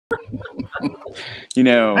You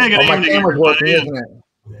know, Hey, good my evening, camera's working, everybody. isn't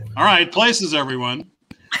it? All right, places, everyone.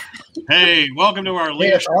 Hey, welcome to our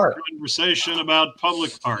leadership art. conversation about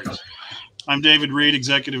public art. I'm David Reed,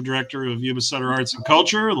 Executive Director of Yuba Sutter Arts and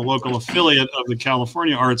Culture, the local affiliate of the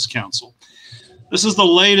California Arts Council. This is the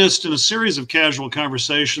latest in a series of casual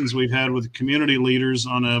conversations we've had with community leaders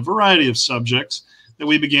on a variety of subjects that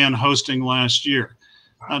we began hosting last year.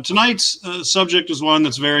 Tonight's subject is one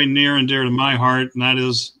that's very near and dear to my heart, and that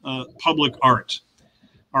is public art.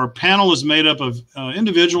 Our panel is made up of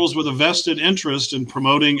individuals with a vested interest in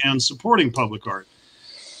promoting and supporting public art.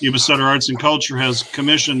 Yuba Sutter Arts and Culture has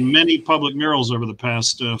commissioned many public murals over the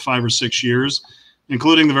past 5 or 6 years,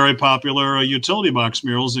 including the very popular utility box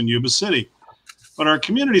murals in Yuba City. But our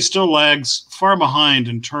community still lags far behind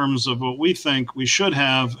in terms of what we think we should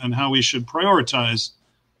have and how we should prioritize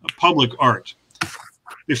public art.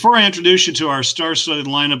 Before I introduce you to our star-studded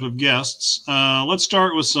lineup of guests, let's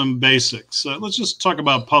start with some basics. Let's just talk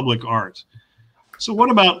about public art. So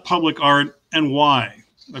what about public art and why?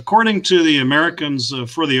 According to the Americans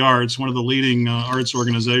for the Arts, one of the leading arts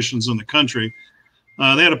organizations in the country,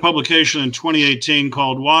 they had a publication in 2018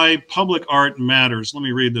 called Why Public Art Matters. Let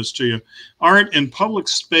me read this to you. Art in public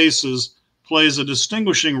spaces plays a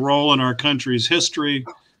distinguishing role in our country's history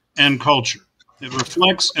and culture. It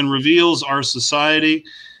reflects and reveals our society,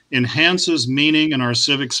 enhances meaning in our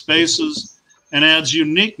civic spaces, and adds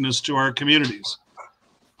uniqueness to our communities.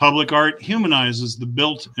 Public art humanizes the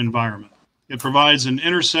built environment. It provides an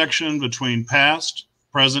intersection between past,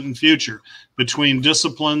 present, and future, between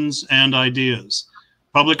disciplines and ideas.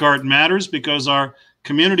 Public art matters because our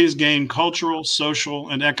communities gain cultural, social,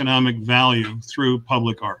 and economic value through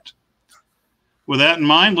public art. With that in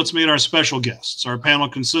mind, let's meet our special guests. Our panel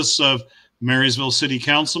consists of Marysville City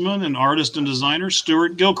Councilman and artist and designer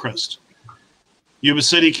Stuart Gilchrist, Yuba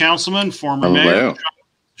City Councilman, former Mayor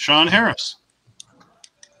Sean Harris,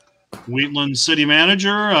 Wheatland City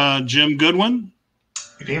Manager Jim Goodwin.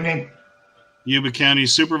 Good evening. Yuba County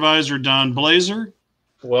Supervisor Don Blazer.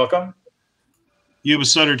 Welcome. Yuba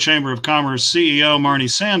Sutter Chamber of Commerce CEO Marnie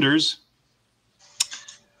Sanders,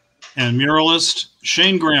 and muralist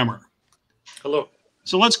Shane Grammer. Hello.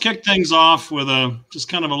 So let's kick things off with just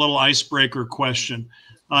kind of a little icebreaker question.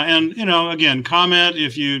 And, you know, again, comment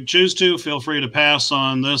if you choose to. Feel free to pass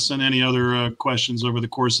on this and any other questions over the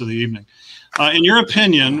course of the evening. In your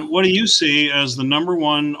opinion, what do you see as the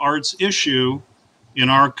 #1 arts issue in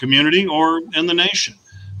our community or in the nation?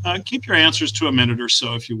 Keep your answers to a minute or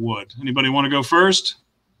so, if you would. Anybody want to go first?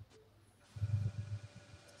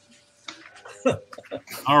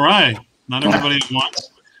 All right. Not everybody at once.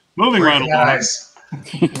 Moving right along.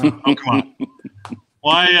 Oh, come on.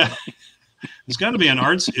 Why? There's got to be an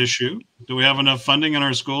arts issue. Do we have enough funding in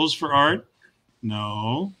our schools for art?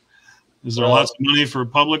 No. Is there lots of money for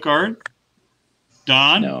public art?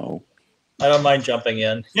 Don? No. I don't mind jumping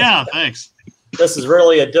in. Yeah, thanks. This is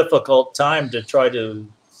really a difficult time to try to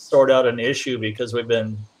sort out an issue because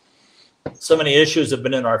so many issues have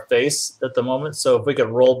been in our face at the moment. So if we could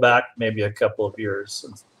roll back maybe a couple of years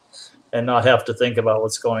and not have to think about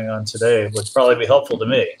what's going on today would probably be helpful to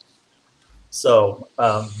me. So,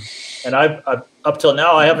 and I've up till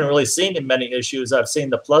now, I haven't really seen many issues. I've seen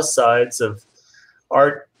the plus sides of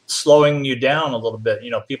art slowing you down a little bit.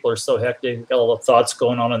 You know, people are so hectic, got all the thoughts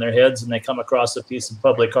going on in their heads, and they come across a piece of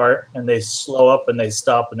public art and they slow up and they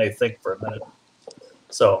stop and they think for a minute.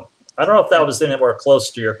 So I don't know if that was anywhere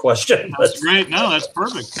close to your question. That's great. No, that's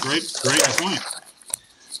perfect. Great point.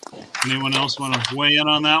 Anyone else want to weigh in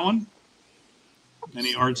on that one?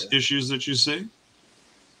 Any arts issues that you see?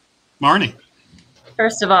 Marnie.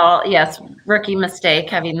 First of all, yes, rookie mistake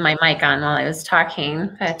having my mic on while I was talking.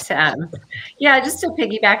 But yeah, just to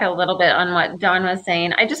piggyback a little bit on what Don was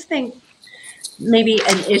saying, I just think maybe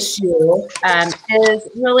an issue is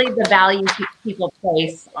really the value people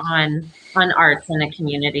place on arts in a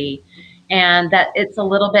community, and that it's a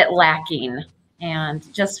little bit lacking.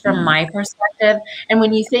 And just from my perspective, and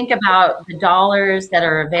when you think about the dollars that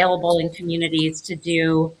are available in communities to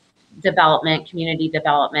do development, community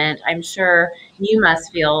development, I'm sure you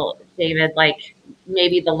must feel, David, like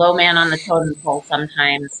maybe the low man on the totem pole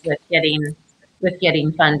sometimes with getting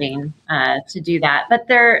funding to do that. But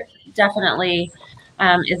there definitely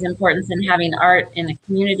is importance in having art in a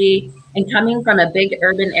community, and coming from a big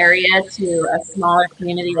urban area to a smaller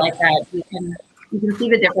community like that, you can see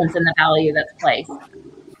the difference in the value that's placed.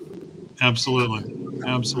 Absolutely.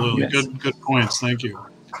 Absolutely. Yes. Good points. Thank you.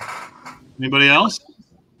 Anybody else?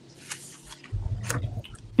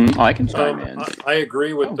 I can chime in. I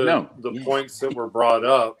agree with the points that were brought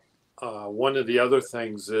up. one of the other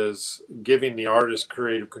things is giving the artist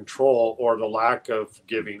creative control, or the lack of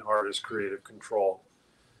giving artists creative control.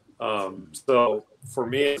 So for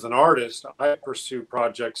me as an artist, I pursue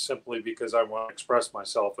projects simply because I want to express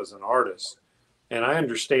myself as an artist. And I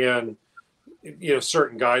understand,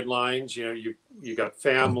 certain guidelines, you got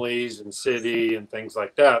families and city and things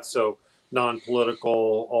like that. So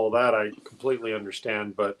non-political, all that, I completely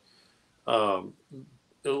understand. But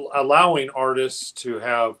allowing artists to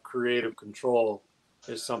have creative control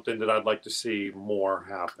is something that I'd like to see more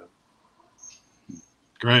happen.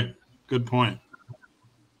 Great. Good point.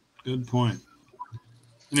 Good point.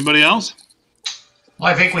 Anybody else?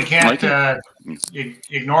 Well, I think we can't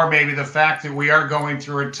ignore maybe the fact that we are going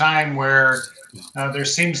through a time where there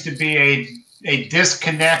seems to be a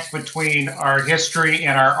disconnect between our history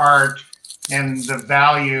and our art, and the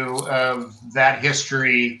value of that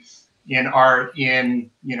history in art, in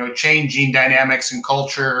changing dynamics and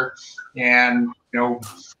culture. And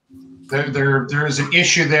there is an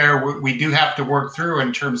issue there we do have to work through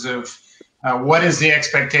in terms of what is the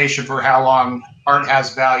expectation for how long art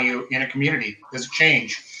has value in a community? Does it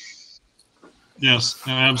change? Yes,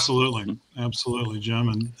 absolutely. Absolutely, Jim.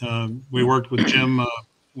 And we worked with Jim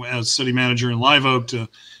as city manager in Live Oak to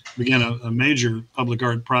begin a major public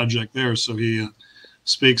art project there. So he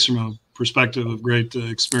speaks from a perspective of great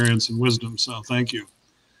experience and wisdom. So thank you.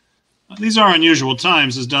 These are unusual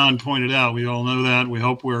times, as Don pointed out. We all know that. We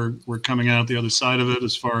hope we're coming out the other side of it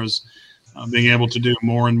as far as being able to do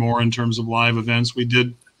more and more in terms of live events. We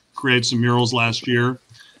did create some murals last year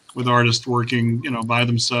with artists working, by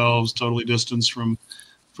themselves, totally distanced from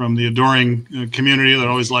the adoring community that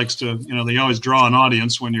always likes to, they always draw an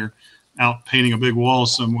audience when you're out painting a big wall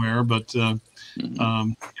somewhere. But,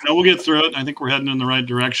 we'll get through it. I think we're heading in the right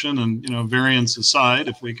direction. And, variance aside,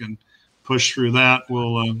 if we can push through that,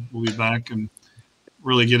 we'll be back and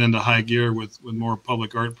really get into high gear with more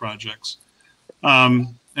public art projects.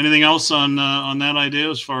 Anything else on that idea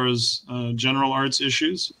as far as general arts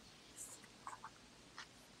issues?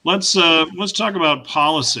 Let's talk about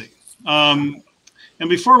policy. And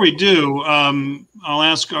before we do, I'll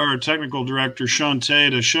ask our technical director, Shantae,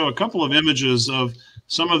 to show a couple of images of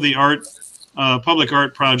some of the public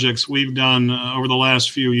art projects we've done over the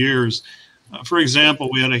last few years. For example,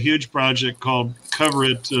 we had a huge project called Cover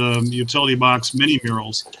It Utility Box Mini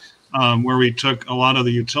Murals, where we took a lot of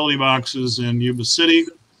the utility boxes in Yuba City,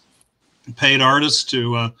 paid artists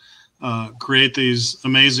to create these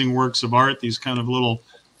amazing works of art, these kind of little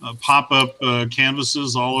pop-up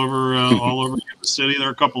canvases all over Yuba City. There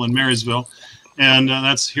are a couple in Marysville. And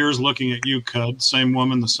that's Here's Looking at You, Cud. Same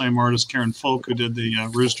woman, the same artist, Karen Folk, who did the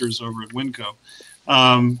roosters over at Winco.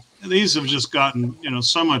 These have just gotten,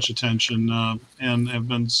 so much attention and have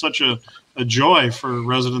been such a joy for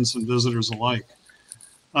residents and visitors alike.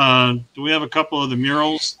 Do we have a couple of the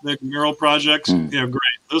mural projects? Yeah, great.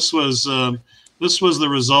 This was the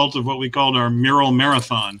result of what we called our mural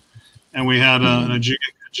marathon. And we had an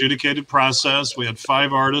adjudicated process. We had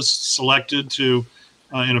 5 artists selected to,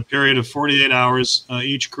 in a period of 48 hours,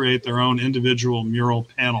 each create their own individual mural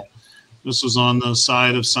panel. This was on the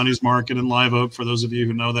side of Sonny's Market in Live Oak, for those of you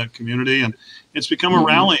who know that community. And it's become a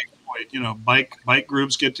rallying point. Bike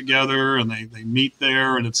groups get together and they meet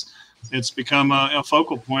there, and it's become a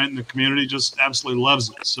focal point, and the community just absolutely loves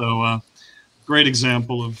it. So great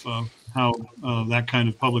example of how that kind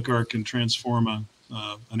of public art can transform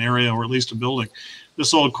an area, or at least a building.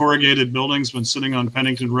 This old corrugated building's been sitting on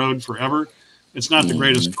Pennington Road forever. It's not the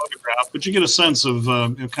greatest photograph, but you get a sense of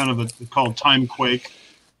kind of called Time Quake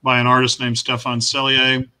by an artist named Stéphane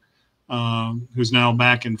Cellier, who's now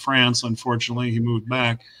back in France. Unfortunately, he moved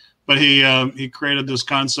back. But he created this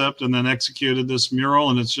concept and then executed this mural,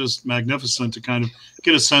 and it's just magnificent to kind of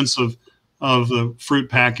get a sense of the fruit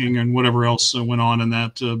packing and whatever else went on in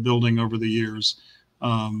that building over the years,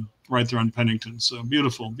 right there on Pennington. So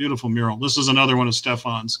beautiful, beautiful mural. This is another one of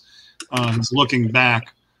Stéphane's. He's looking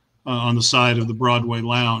back on the side of the Broadway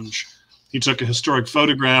Lounge. He took a historic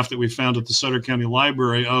photograph that we found at the Sutter County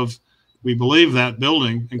Library of, we believe, that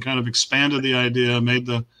building, and kind of expanded the idea, made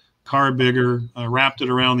the car bigger, wrapped it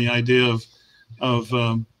around the idea of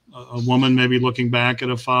a woman maybe looking back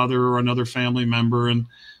at a father or another family member,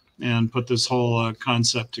 and put this whole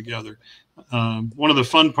concept together. One of the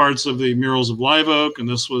fun parts of the murals of Live Oak, and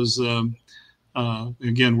this was,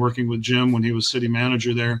 again, working with Jim when he was city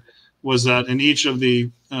manager there, was that in each of the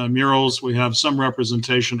murals, we have some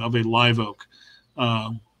representation of a live oak.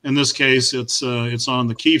 In this case, it's on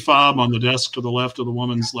the key fob on the desk to the left of the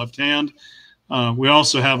woman's left hand. We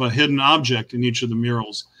also have a hidden object in each of the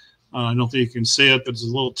murals. I don't think you can see it, but it's a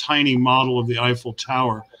little tiny model of the Eiffel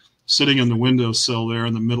Tower sitting in the windowsill there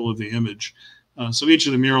in the middle of the image. So each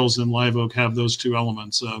of the murals in Live Oak have those two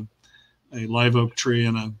elements, a live oak tree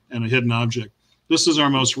and a hidden object. This is our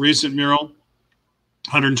most recent mural,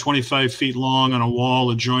 125 feet long on a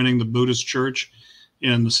wall adjoining the Buddhist church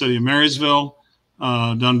in the city of Marysville,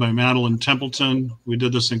 done by Madeline Templeton. We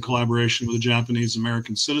did this in collaboration with the Japanese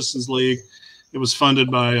American Citizens League. It was funded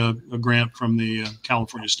by a grant from the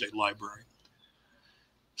California State Library.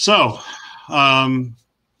 So,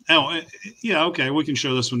 yeah, okay, we can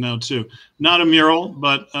show this one now too. Not a mural,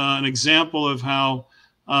 but an example of how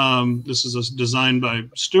this is designed by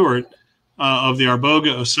Stewart of the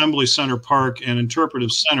Arboga Assembly Center Park and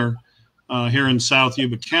Interpretive Center here in South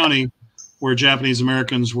Yuba County, where Japanese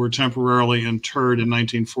Americans were temporarily interred in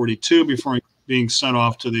 1942 before being sent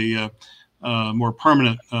off to the more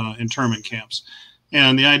permanent internment camps.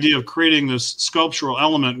 And the idea of creating this sculptural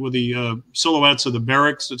element with the silhouettes of the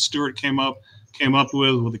barracks that Stewart came up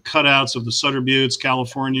with the cutouts of the Sutter Buttes,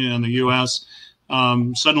 California, and the U.S.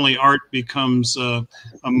 Suddenly art becomes a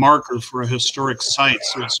marker for a historic site,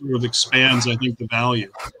 so it sort of expands, I think, the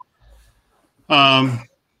value.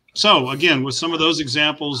 So again, with some of those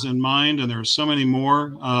examples in mind, and there are so many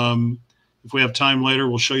more, if we have time later,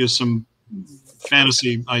 we'll show you some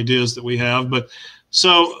fantasy ideas that we have. But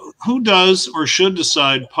so who does or should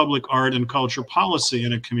decide public art and culture policy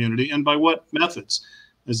in a community, and by what methods?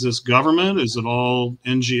 Is this government? Is it all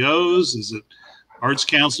NGOs? Is it Arts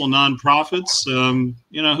Council, nonprofits?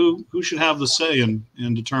 You know, who should have the say in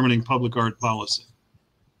determining public art policy?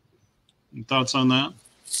 Any thoughts on that?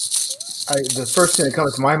 The first thing that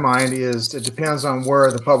comes to my mind is it depends on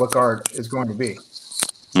where the public art is going to be.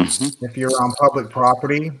 Mm-hmm. If you're on public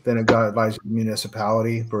property, then it lies with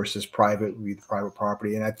municipality versus private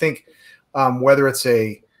property. And I think whether it's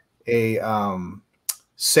a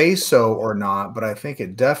say so or not, but I think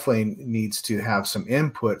it definitely needs to have some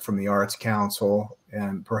input from the Arts Council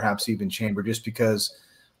and perhaps even Chamber, just because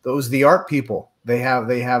the art people, they have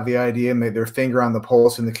the idea and their finger on the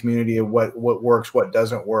pulse in the community of what works, what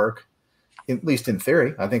doesn't work. At least in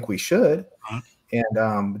theory, I think we should,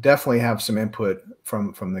 and definitely have some input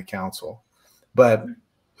from the council. But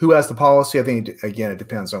who has the policy? I think again, it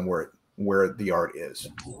depends on where the art is.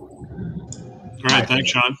 All right,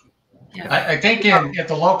 thanks, Sean. I think at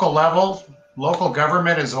the local level, local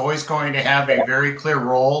government is always going to have a very clear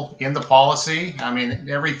role in the policy. I mean,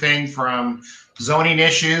 everything from zoning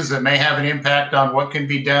issues that may have an impact on what can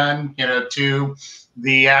be done, to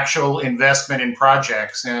the actual investment in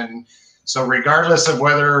projects. And so regardless of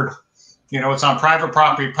whether, it's on private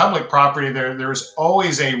property, public property, there's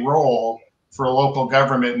always a role for local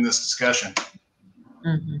government in this discussion.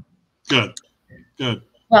 Mm-hmm. Good.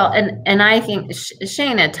 Well, and I think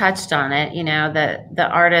Shane had touched on it, the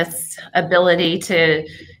artist's ability to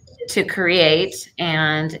create,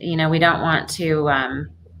 and, we don't want to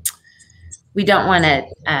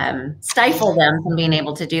stifle them from being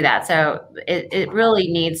able to do that. So it really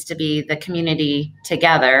needs to be the community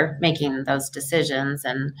together making those decisions.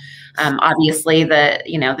 And obviously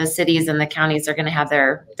the cities and the counties are going to have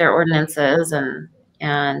their ordinances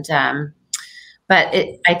but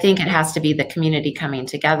I think it has to be the community coming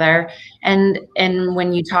together. And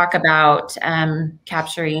when you talk about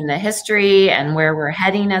capturing the history and where we're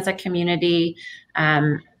heading as a community,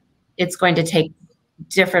 it's going to take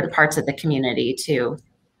different parts of the community to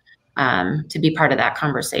be part of that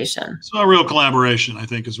conversation. So a real collaboration, I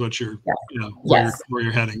think, is what you're, where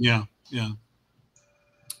you're heading. Yeah.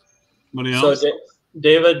 Anybody else? So,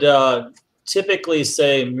 David, typically,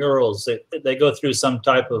 say murals, they go through some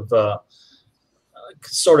type of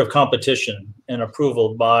sort of competition and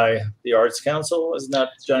approval by the Arts Council. Isn't that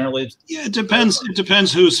generally? Yeah, it depends. It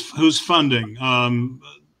depends who's funding.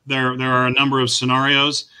 There are a number of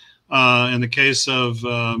scenarios. In the case of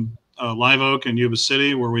Live Oak and Yuba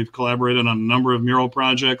City, where we've collaborated on a number of mural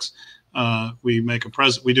projects, we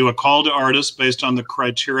do a call to artists based on the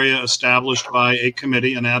criteria established by a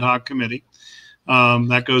committee, an ad hoc committee.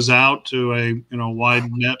 That goes out to a wide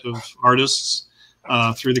net of artists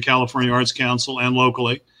through the California Arts Council and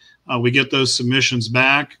locally. We get those submissions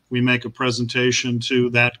back. We make a presentation to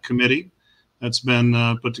that committee that's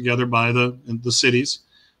been put together by the cities.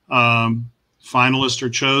 Finalists are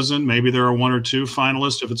chosen. Maybe there are one or two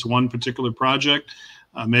finalists if it's one particular project.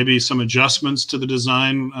 Maybe some adjustments to the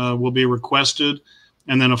design will be requested,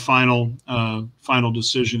 and then a final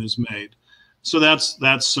decision is made. So that's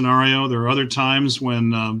that scenario. There are other times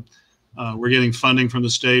when we're getting funding from the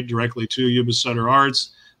state directly to Yuba Sutter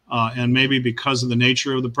Arts, and maybe because of the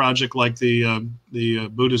nature of the project, like the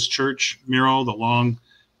Buddhist church mural, the long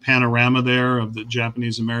panorama there of the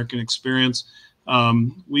Japanese American experience,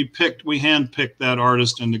 we handpicked that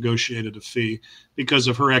artist and negotiated a fee because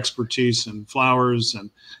of her expertise in flowers and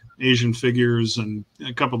Asian figures and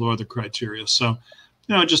a couple of other criteria. So,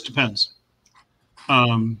 it just depends.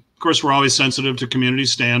 Of course, we're always sensitive to community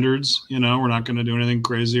standards. We're not going to do anything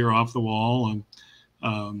crazy or off the wall.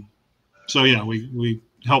 And so, yeah, we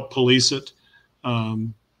help police it.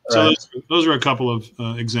 So Right. those are a couple of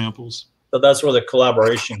examples. So that's where the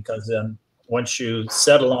collaboration comes in. Once you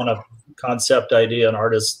settle on a concept idea, an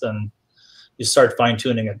artist, then you start fine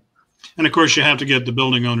tuning it. And of course, you have to get the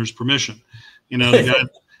building owner's permission.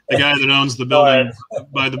 The guy that owns the building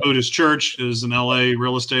by the Buddhist church is an LA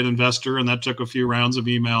real estate investor, and that took a few rounds of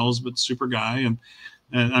emails, but super guy.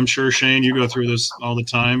 And I'm sure, Shane, you go through this all the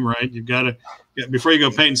time, right? You've got to, before you go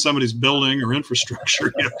painting somebody's building or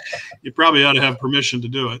infrastructure, you probably ought to have permission to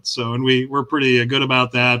do it. So, and we're pretty good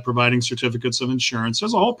about that, providing certificates of insurance.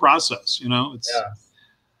 There's a whole process, it's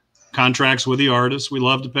contracts with the artists. We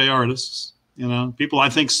love to pay artists. People, I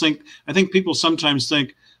think people sometimes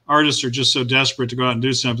think artists are just so desperate to go out and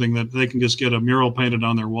do something that they can just get a mural painted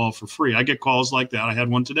on their wall for free. I get calls like that. I had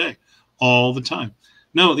one today all the time.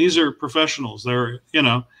 No, these are professionals. They're,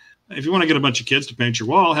 if you want to get a bunch of kids to paint your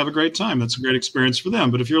wall, have a great time. That's a great experience for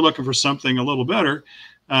them. But if you're looking for something a little better,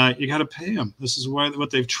 you got to pay them. This is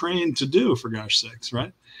what they've trained to do, for gosh sakes,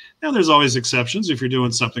 right? Now, there's always exceptions. If you're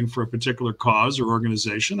doing something for a particular cause or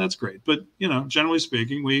organization, that's great. But, generally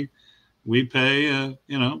speaking, we pay,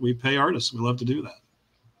 we pay artists. We love to do that.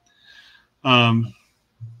 I'm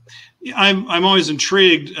always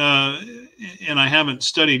intrigued, and I haven't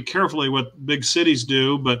studied carefully what big cities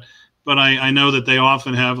do, but I know that they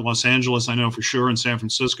often have, Los Angeles, I know for sure, and San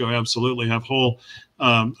Francisco absolutely have whole,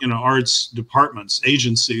 arts departments,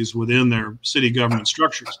 agencies within their city government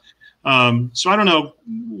structures. So I don't know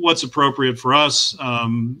what's appropriate for us,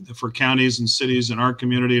 for counties and cities in our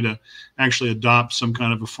community to actually adopt some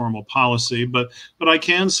kind of a formal policy, but I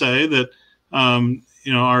can say that,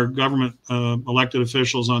 our government elected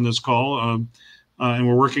officials on this call, and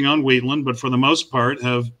we're working on Wheatland, but for the most part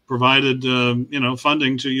have provided,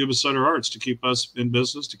 funding to Yuba Sutter Arts to keep us in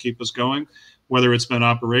business, to keep us going, whether it's been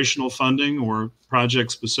operational funding or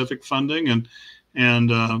project-specific funding. And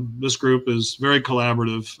this group is very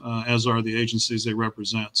collaborative, as are the agencies they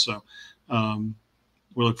represent. So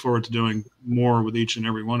we look forward to doing more with each and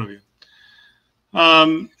every one of you.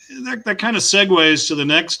 That kind of segues to the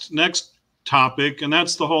next topic, and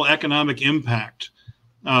that's the whole economic impact.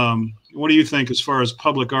 What do you think as far as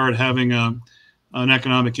public art having an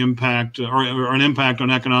economic impact or an impact on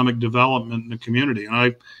economic development in the community?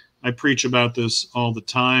 And I preach about this all the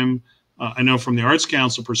time. I know from the Arts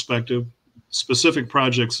Council perspective, specific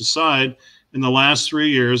projects aside, in the last 3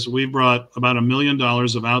 years, we brought about $1 million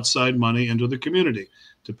of outside money into the community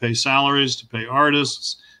to pay salaries, to pay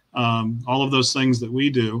artists, all of those things that we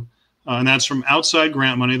do. And that's from outside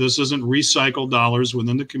grant money. This isn't recycled dollars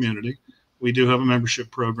within the community. We do have a membership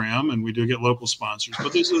program, and we do get local sponsors.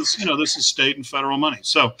 But this is state and federal money.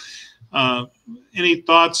 So, any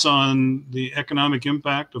thoughts on the economic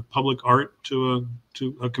impact of public art to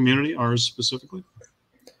a community, ours specifically?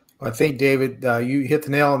 I think, David, you hit the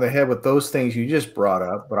nail on the head with those things you just brought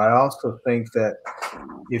up. But I also think that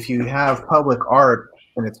if you have public art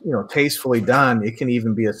and it's tastefully done, it can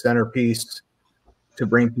even be a centerpiece to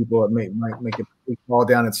bring people. It might make it fall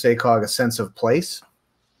down in SACOG a sense of place,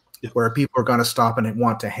 where people are going to stop and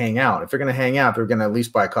want to hang out. If they're going to hang out, they're going to at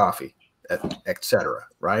least buy coffee, etc.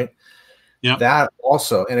 Right? Yeah. That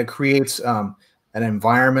also, and it creates an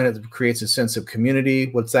environment. It creates a sense of community.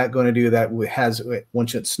 What's that going to do? That has,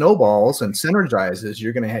 once it snowballs and synergizes,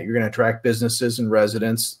 you're going to attract businesses and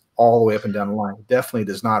residents all the way up and down the line. It definitely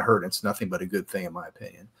does not hurt. It's nothing but a good thing, in my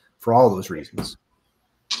opinion, for all those reasons.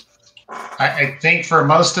 I think for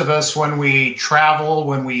most of us, when we travel,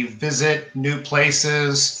 when we visit new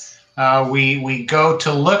places, we go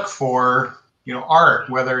to look for art,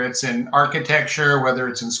 whether it's in architecture, whether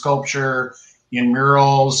it's in sculpture, in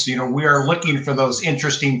murals. We are looking for those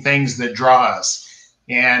interesting things that draw us,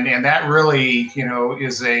 and that really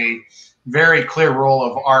is a very clear role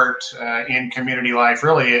of art in community life,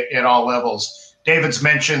 really at all levels. David's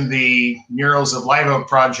mentioned the Murals of Live Oak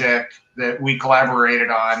project that we collaborated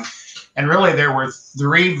on. And really, there were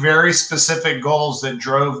 3 very specific goals that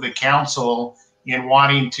drove the council in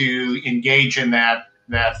wanting to engage in that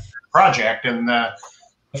project. And the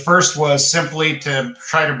first was simply to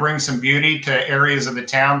try to bring some beauty to areas of the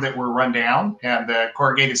town that were run down. And the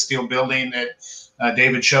corrugated steel building that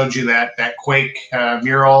David showed you, that Quake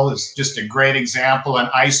mural, is just a great example, an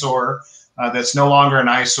eyesore that's no longer an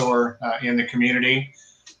eyesore in the community.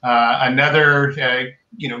 Another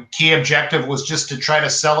key objective was just to try to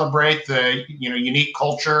celebrate the unique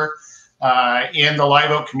culture in the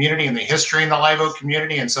Live Oak community and the history in the Live Oak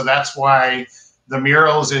community. And so that's why the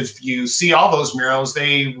murals, if you see all those murals,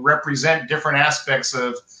 they represent different aspects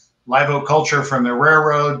of Live Oak culture, from the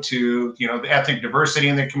railroad to the ethnic diversity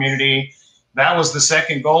in the community. That was the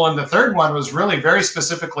second goal. And the third one was really very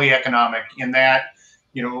specifically economic, in that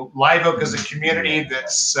Live Oak is a community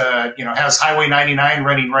that's has Highway 99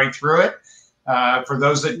 running right through it. For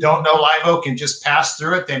those that don't know Live Oak and just pass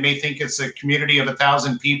through it, they may think it's a community of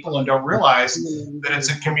 1,000 people and don't realize that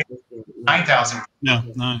it's a community of 9,000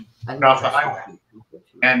 off the highway.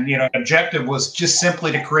 And the objective was just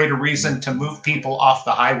simply to create a reason to move people off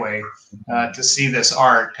the highway to see this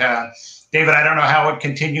art. David, I don't know how it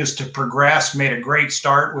continues to progress. Made a great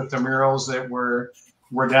start with the murals that were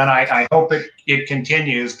done. I hope it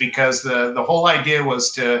continues, because the whole idea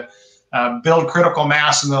was to build critical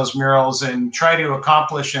mass in those murals and try to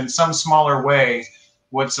accomplish in some smaller way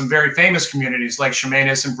what some very famous communities like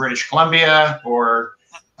Chemainus in British Columbia, or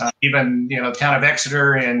even the town of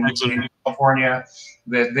Exeter in California,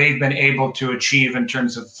 that they've been able to achieve in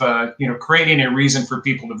terms of creating a reason for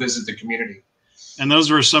people to visit the community. And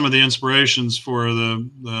those were some of the inspirations for the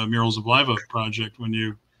Murals of Live Oak project, when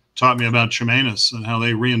you taught me about Chemainus and how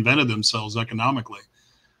they reinvented themselves economically.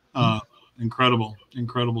 Incredible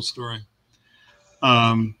story.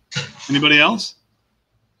 Anybody else?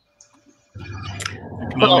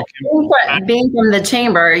 Well, being from the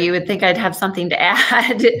chamber, you would think I'd have something to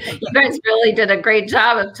add. You guys really did a great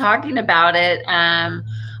job of talking about it.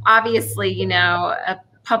 Obviously,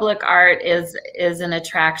 public art is an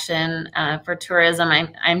attraction for tourism.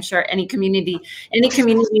 I'm sure any community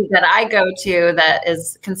that I go to that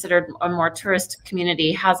is considered a more tourist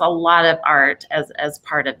community has a lot of art as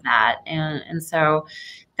part of that, and so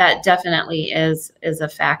that definitely is a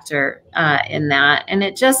factor in that. And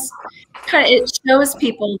it just it shows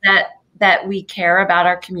people that we care about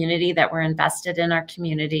our community, that we're invested in our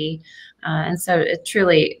community. And so it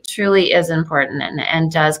truly is important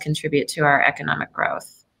and does contribute to our economic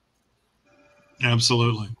growth.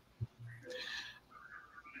 Absolutely.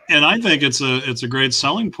 And I think it's a great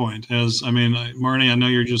selling point. Marnie, I know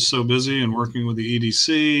you're just so busy and working with the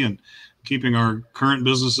EDC and keeping our current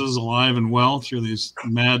businesses alive and well through these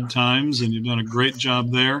mad times, and you've done a great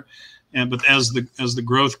job there. But as the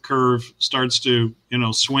growth curve starts to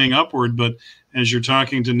swing upward, but as you're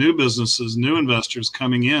talking to new businesses, new investors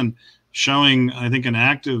coming in, showing, I think, an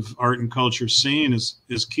active art and culture scene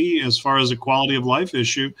is key as far as a quality of life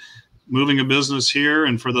issue. Moving a business here,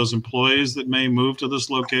 and for those employees that may move to this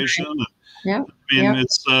location,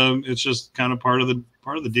 it's just kind of part of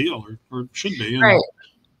the deal, or should be. Right.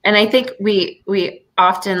 And I think we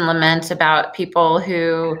often lament about people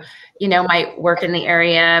who, might work in the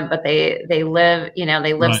area, but they live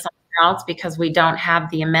somewhere else because we don't have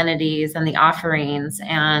the amenities and the offerings,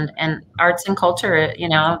 and arts and culture,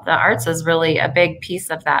 the arts is really a big piece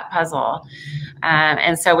of that puzzle.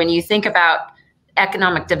 And so when you think about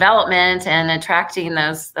economic development and attracting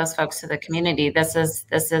those folks to the community, this is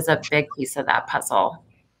a big piece of that puzzle.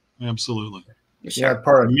 Absolutely. Sure. Yeah,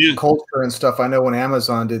 part of culture and stuff. I know when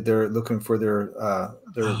Amazon they're looking for their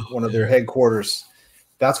one of their headquarters,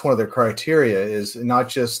 that's one of their criteria, is not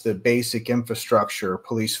just the basic infrastructure,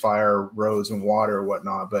 police, fire, roads, and water or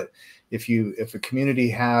whatnot, but if a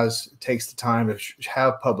community takes the time to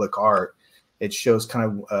have public art, it shows kind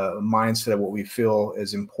of a mindset of what we feel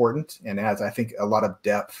is important, and adds, I think, a lot of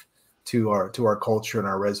depth to our culture and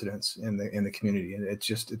our residents in the community. And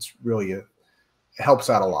it's really it helps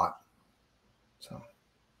out a lot. So,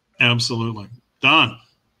 absolutely. Don.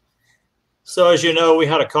 So as you know, we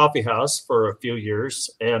had a coffee house for a few years,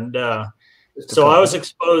 and so I was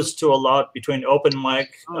exposed to a lot between open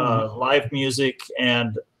mic, live music,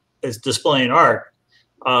 and displaying art.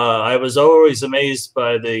 I was always amazed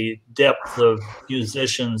by the depth of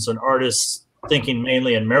musicians and artists, thinking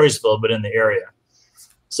mainly in Marysville, but in the area.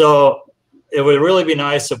 So it would really be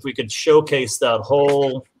nice if we could showcase that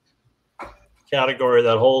whole category,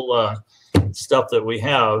 that whole stuff that we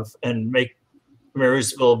have, and make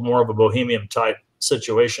Marysville more of a bohemian type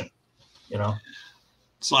situation,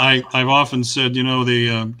 So I've often said,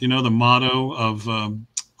 the motto of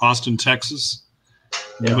Austin, Texas.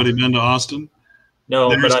 Anybody been to Austin? No,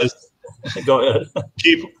 go ahead.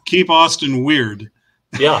 Keep Austin weird.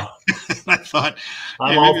 Yeah. I thought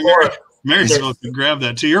I'm all for it. Marysville could grab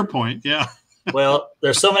that. To your point, yeah. Well,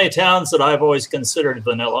 there's so many towns that I've always considered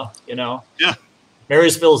vanilla, Yeah.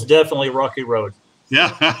 Marysville's definitely Rocky Road.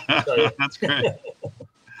 Yeah, that's great.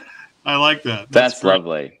 I like that. That's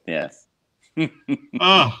lovely. Yes.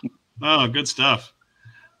 Oh, good stuff.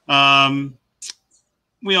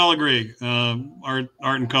 We all agree. Art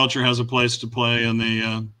and culture has a place to play in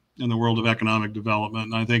the world of economic development,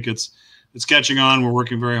 and I think it's catching on. We're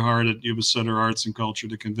working very hard at Yuba Sutter Arts and Culture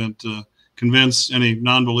to convince any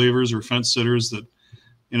non-believers or fence sitters that,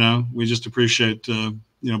 we just appreciate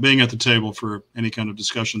being at the table for any kind of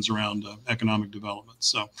discussions around economic development.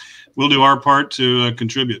 So we'll do our part to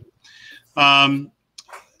contribute.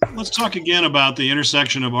 Let's talk again about the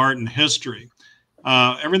intersection of art and history.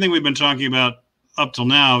 Everything we've been talking about up till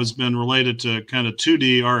now has been related to kind of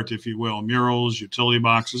 2D art, if you will. Murals, utility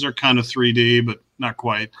boxes are kind of 3D, but not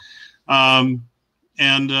quite. I'm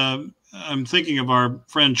thinking of our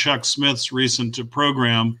friend Chuck Smith's recent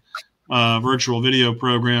program, virtual video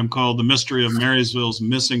program called The Mystery of Marysville's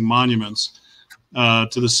Missing Monuments to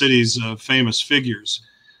the city's famous figures.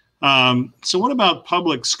 So what about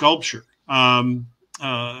public sculpture?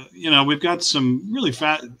 We've got some really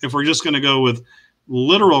if we're just going to go with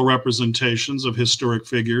literal representations of historic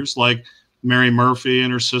figures like Mary Murphy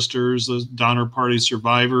and her sisters, the Donner Party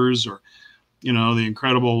survivors, or the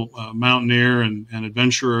incredible mountaineer and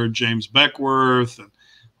adventurer James Beckworth, and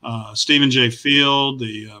Stephen J. Field,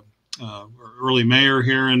 the early mayor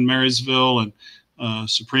here in Marysville, and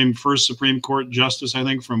first Supreme Court justice, I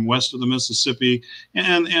think, from west of the Mississippi,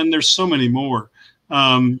 and there's so many more.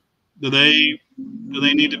 Do they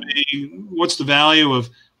need to be? What's the value of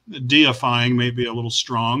deifying? Maybe a little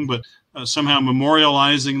strong, but somehow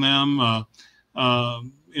memorializing them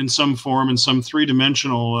in some form, in some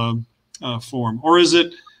three-dimensional form, or is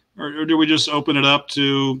it, or do we just open it up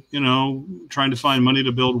to trying to find money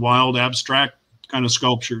to build wild, abstract kind of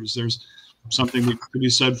sculptures? There's something that could be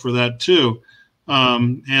said for that too.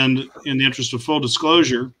 And in the interest of full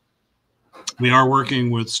disclosure, we are working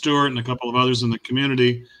with Stuart and a couple of others in the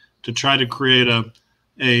community to try to create a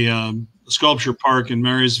sculpture park in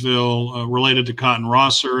Marysville related to Cotton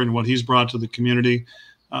Rosser and what he's brought to the community.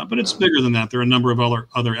 But it's bigger than that. There are a number of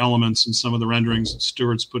other elements in some of the renderings that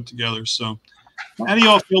Stuart's put together. So how do you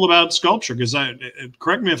all feel about sculpture? Because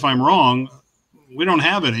correct me if I'm wrong, we don't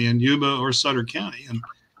have any in Yuba or Sutter County, and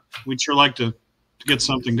we'd sure like to get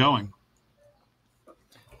something going.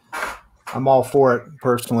 I'm all for it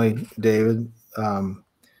personally, David.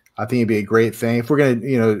 I think it'd be a great thing. If we're going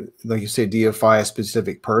to, like you say, deify a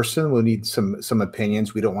specific person, we'll need some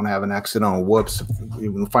opinions. We don't want to have an accidental whoops.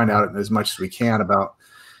 We'll find out as much as we can about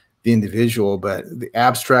the individual, but the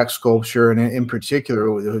abstract sculpture, and in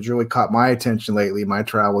particular, what has really caught my attention lately, my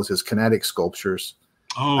travels, is kinetic sculptures.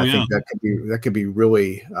 I think that could be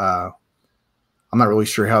really. I'm not really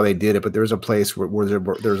sure how they did it, but there's a place where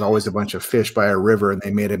there's always a bunch of fish by a river, and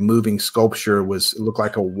they made a moving sculpture. It looked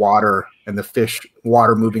like a water, and the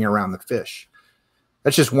water moving around the fish.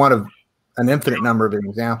 That's just one of an infinite number of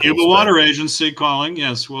examples. Yuba Water Agency calling.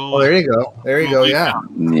 Yes. Well. Oh, there you go. There you go. Yeah.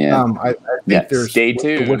 Yeah. I think there's stay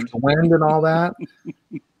tuned. With the wind and all that.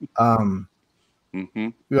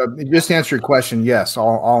 Just to answer your question, yes,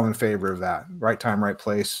 all in favor of that. Right time, right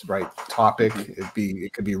place, right topic.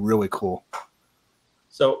 It could be really cool.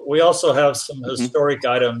 So we also have some historic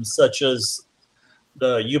items such as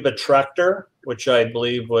the Yuba tractor, which I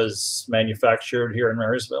believe was manufactured here in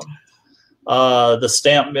Marysville. The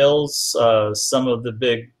stamp mills, some of the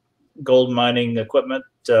big gold mining equipment,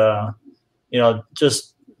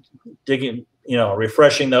 just digging,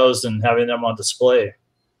 refreshing those and having them on display.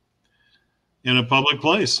 In a public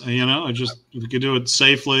place, if you could do it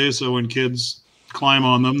safely, so when kids climb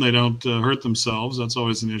on them, they don't hurt themselves. That's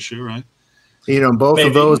always an issue, right? Both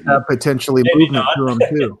of those have potentially movement to them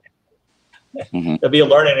too. It'll be a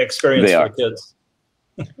learning experience for kids.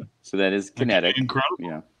 So that is kinetic. Incredible.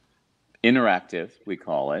 Yeah. Interactive, we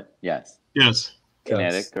call it. Yes. Yes.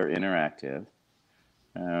 Kinetic or interactive.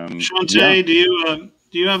 Shantae, do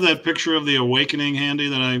you have that picture of the awakening handy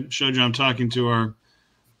that I showed you? I'm talking to our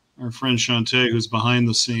friend Shantae, who's behind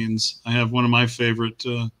the scenes. I have one of my favorite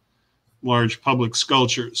large public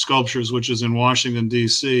sculptures, which is in Washington,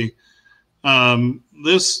 D.C.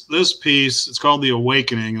 This piece, it's called The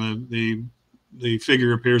Awakening. The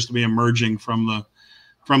figure appears to be emerging from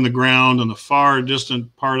the ground. On the far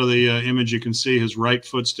distant part of the image, you can see his right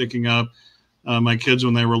foot sticking up. My kids,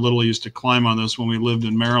 when they were little, used to climb on this when we lived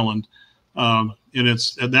in Maryland. And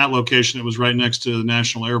it's at that location. It was right next to the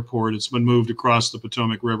National Airport. It's been moved across the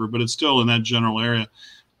Potomac River, but it's still in that general area.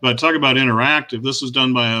 But talk about interactive. This was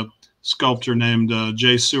done by a sculptor named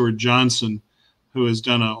J. Seward Johnson, who has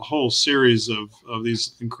done a whole series of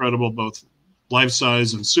these incredible, both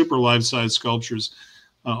life-size and super life-size sculptures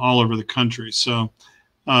all over the country. So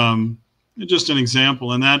just an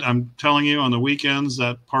example. And that, I'm telling you, on the weekends,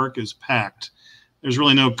 that park is packed. there's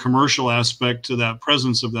really no commercial aspect to that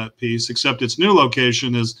presence of that piece, except its new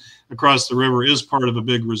location is across the river, is part of a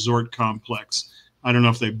big resort complex. I don't know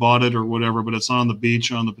if they bought it or whatever, but it's on the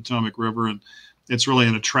beach on the Potomac River, and it's really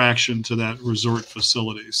an attraction to that resort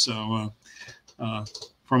facility. So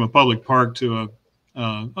from a public park to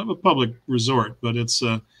a public resort, but it's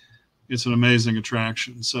an amazing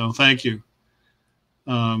attraction. So thank you.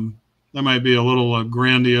 That might be a little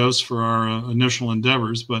grandiose for our initial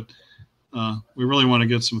endeavors, but we really want to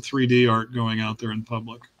get some 3D art going out there in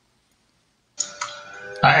public.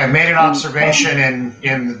 I made an observation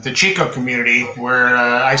in the Chico community where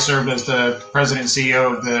I served as the president and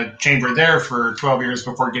CEO of the chamber there for 12 years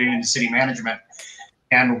before getting into city management.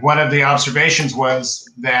 And one of the observations was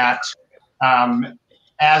that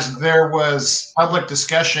as there was public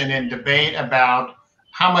discussion and debate about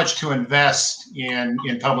how much to invest in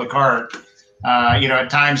public art, at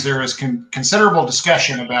times there was considerable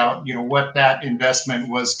discussion about, what that investment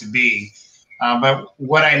was to be. But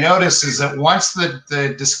what I noticed is that once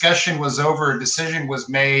the discussion was over, a decision was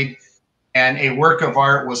made, and a work of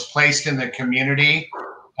art was placed in the community,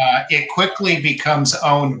 it quickly becomes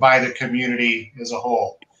owned by the community as a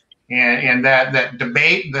whole. And that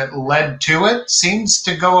debate that led to it seems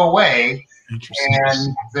to go away.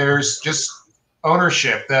 And there's just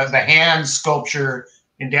ownership. The hand sculpture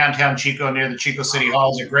in downtown Chico near the Chico City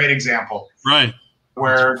Hall is a great example. Right.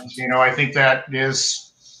 Where, I think that is,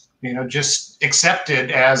 just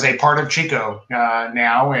accepted as a part of Chico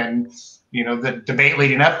now. And, the debate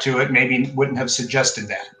leading up to it maybe wouldn't have suggested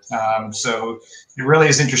that. So it really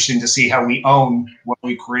is interesting to see how we own what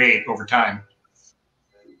we create over time.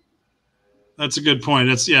 That's a good point.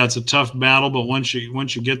 It's a tough battle, but once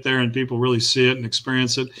you get there and people really see it and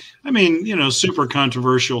experience it, I mean, super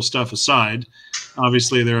controversial stuff aside,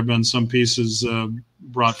 obviously there have been some pieces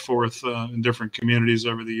brought forth in different communities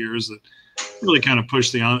over the years that really kind of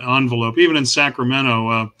push the envelope. Even in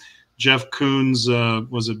Sacramento, Jeff Koons,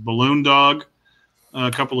 was it Balloon Dog,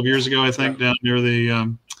 a couple of years ago, I think, down near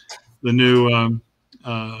the new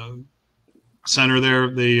center there.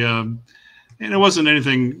 And it wasn't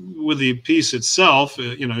anything with the piece itself.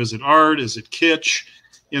 Is it art? Is it kitsch?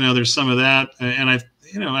 There's some of that. And I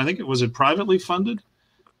think was it privately funded?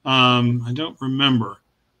 I don't remember.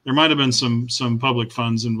 There might have been some public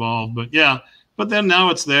funds involved, but yeah. But then now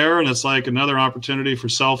it's there, and it's like another opportunity for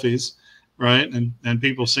selfies, right? And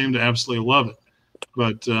people seem to absolutely love it.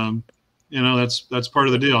 But that's part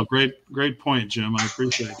of the deal. Great point, Jim. I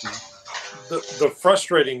appreciate that. The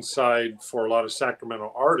frustrating side for a lot of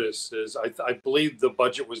Sacramento artists is I believe the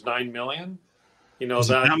budget was $9 million.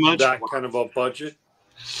 That kind of a budget.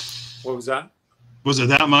 What was that? Was it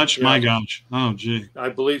that much? Yeah. My gosh. Oh, gee. I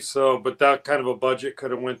believe so. But that kind of a budget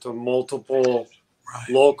could have went to multiple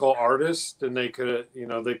local artists, and they could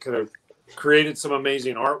have created some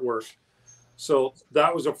amazing artwork. So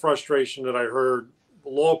that was a frustration that I heard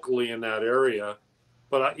locally in that area.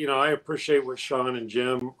 But I appreciate what Sean and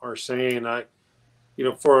Jim are saying.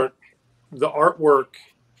 For the artwork,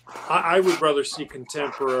 I would rather see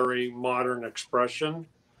contemporary, modern expression,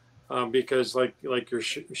 because like you're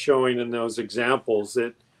showing in those examples,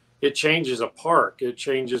 it changes a park, it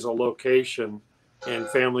changes a location, and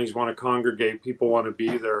families want to congregate. People want to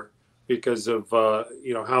be there because of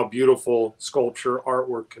how beautiful sculpture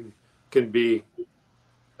artwork can be.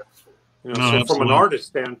 So from an artist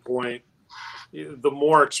standpoint, the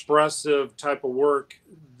more expressive type of work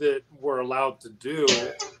that we're allowed to do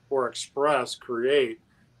or express, create,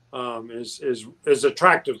 is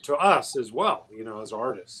attractive to us as well, as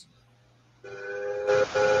artists.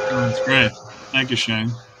 That's great. Thank you,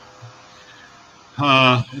 Shane.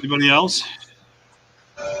 Anybody else?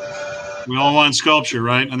 We all want sculpture,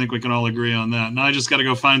 right? I think we can all agree on that. Now I just got to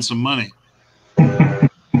go find some money.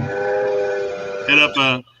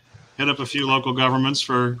 Hit up a few local governments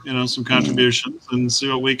for some contributions and see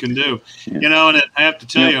what we can do. And I have to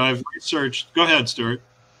tell you, I've researched. Go ahead, Stuart.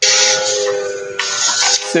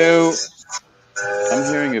 So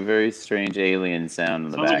I'm hearing a very strange alien sound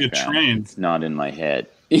in the background. Like a train. It's not in my head.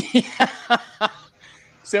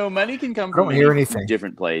 So money can come from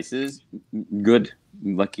different places. Good,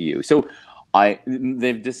 lucky you. So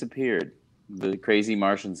they've disappeared. The crazy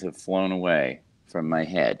Martians have flown away from my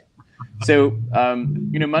head. So,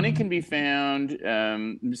 money can be found.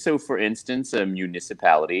 So, for instance, a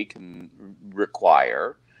municipality can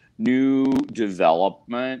require new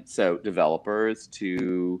development, so developers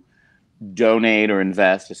to donate or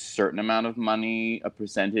invest a certain amount of money, a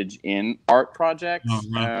percentage in art projects. Oh,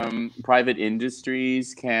 right. Private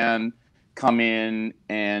industries can come in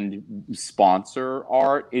and sponsor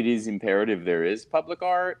art. It is imperative there is public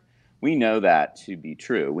art. We know that to be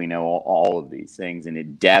true. We know all of these things, and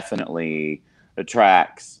it definitely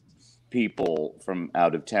attracts people from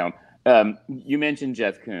out of town. You mentioned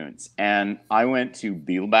Jeff Koons, and I went to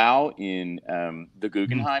Bilbao in the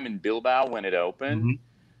Guggenheim in Bilbao when it opened.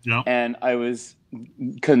 Yeah. And I was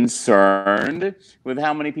concerned with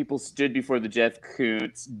how many people stood before the Jeff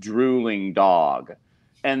Koons drooling dog.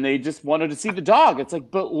 And they just wanted to see the dog. It's like,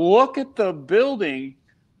 but look at the building,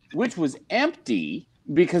 which was empty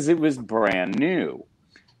because it was brand new.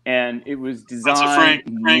 And it was designed. That's a Frank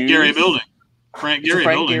Gehry building. Frank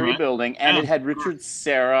Gehry building. And it had Richard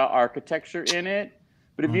Serra architecture in it.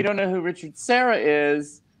 But if you don't know who Richard Serra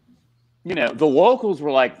is, you know, the locals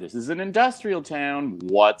were like, this is an industrial town.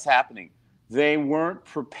 What's happening? They weren't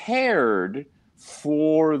prepared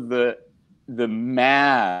for the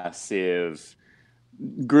massive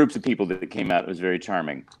groups of people that came out. It was very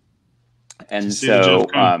charming. And so,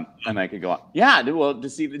 and I could go on. Yeah, well, to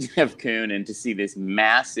see the Jeff Koons and to see this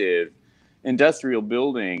massive industrial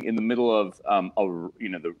building in the middle of,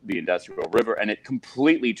 the industrial river, and it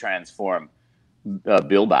completely transformed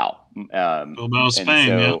Bilbao. Bilbao,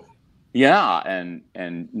 Spain,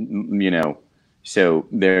 so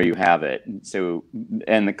there you have it. So,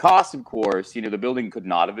 and the cost, of course, the building could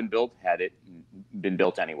not have been built had it been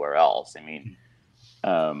built anywhere else. I mean,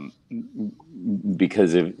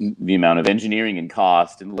 because of the amount of engineering and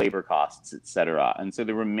cost and labor costs, et cetera. And so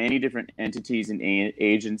there were many different entities and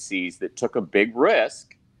agencies that took a big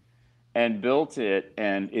risk and built it,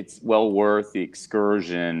 and it's well worth the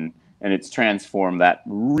excursion, and it's transformed that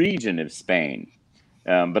region of Spain.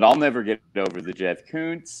 But I'll never get over the Jeff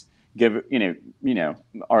Koons.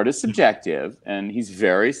 Artist subjective, and he's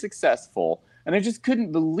very successful. And I just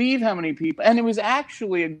couldn't believe how many people, and it was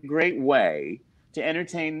actually a great way to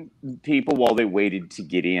entertain people while they waited to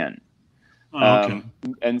get in.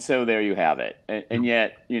 And so there you have it. And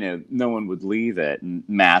yet, no one would leave it, and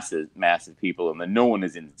massive people, and then no one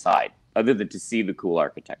is inside other than to see the cool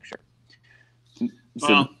architecture.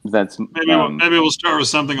 So that's maybe we'll start with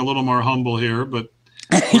something a little more humble here, but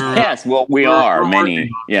yes, well, we are many,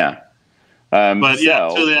 yeah. But to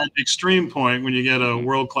that extreme point, when you get a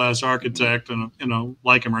world-class architect and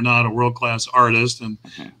like him or not, a world-class artist and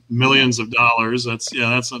millions of dollars,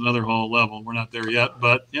 that's another whole level. We're not there yet,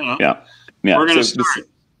 but we're going to start.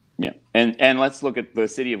 And let's look at the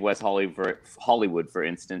city of West Hollywood, for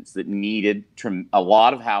instance, that needed a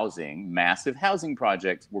lot of housing. Massive housing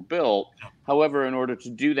projects were built. However, in order to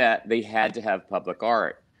do that, they had to have public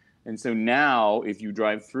art. And so now, if you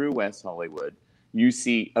drive through West Hollywood, you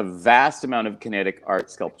see a vast amount of kinetic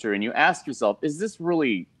art sculpture, and you ask yourself, is this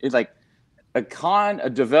really like a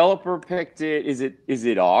developer picked it? Is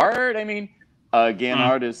it art? I mean, again,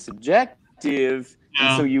 art is subjective.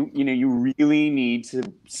 And so you really need to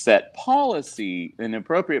set policy, an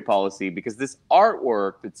appropriate policy, because this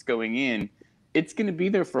artwork that's going in, it's going to be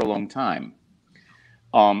there for a long time,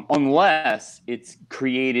 unless it's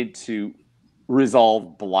created to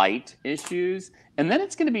resolve blight issues, and then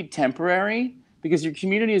it's going to be temporary because your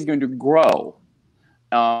community is going to grow.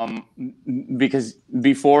 Because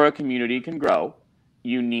before a community can grow,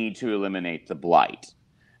 you need to eliminate the blight.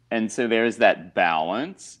 And so there's that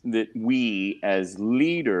balance that we as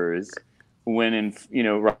leaders, when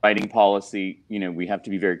writing policy, we have to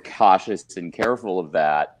be very cautious and careful of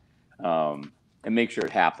that, and make sure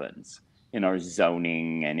it happens in our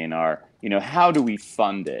zoning and in our, how do we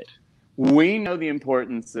fund it? We know the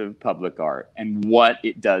importance of public art and what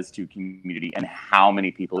it does to community and how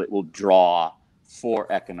many people it will draw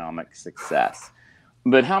for economic success.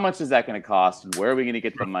 But how much is that going to cost, and where are we going to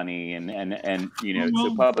get the money? And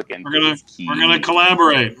so public input is key. We're going to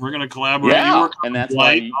collaborate. We're going to collaborate. Yeah, and that's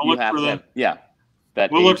why you have to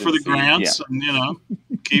have, we'll look for the grants and,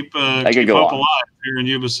 keep hope alive here in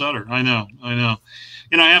Yuba Sutter. I know. I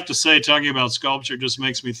have to say, talking about sculpture just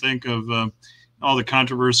makes me think of all the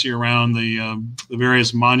controversy around the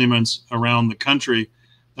various monuments around the country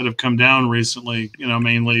that have come down recently,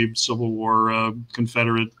 mainly Civil War,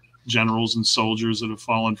 Confederate generals and soldiers that have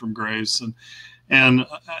fallen from grace. And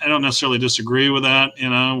I don't necessarily disagree with that,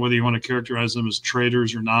 whether you want to characterize them as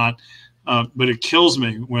traitors or not. But it kills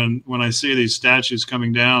me when I see these statues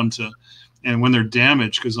coming down and when they're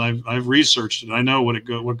damaged, because I've researched it. I know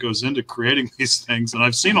what goes into creating these things. And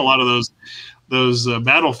I've seen a lot of those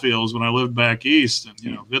battlefields when I lived back east,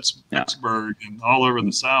 and Vicksburg and all over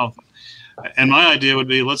the South. And my idea would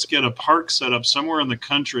be, let's get a park set up somewhere in the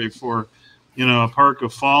country for, a park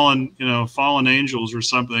of fallen angels or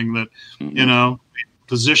something that,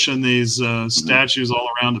 position these statues all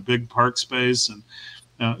around the big park space, and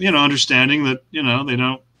understanding that they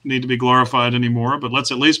don't need to be glorified anymore, but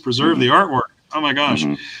let's at least preserve the artwork. Oh my gosh.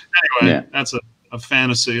 Anyway, that's a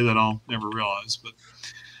fantasy that I'll never realize. But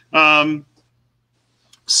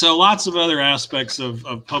so lots of other aspects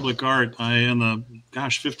of public art. In the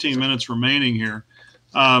 15 minutes remaining here,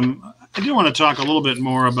 I do want to talk a little bit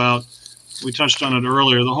more about, we touched on it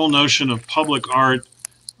earlier, the whole notion of public art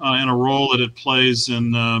and a role that it plays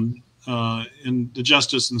in the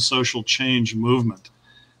justice and social change movement.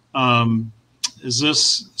 Is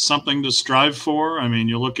this something to strive for? I mean,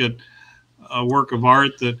 you look at a work of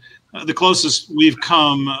art that the closest we've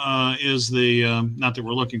come is the, not that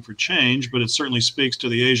we're looking for change, but it certainly speaks to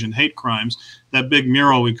the Asian hate crimes. That big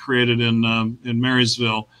mural we created in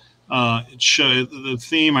Marysville, the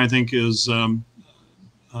theme, I think, is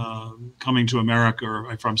Coming to America,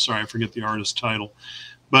 or I'm sorry, I forget the artist title,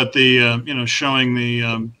 but the, showing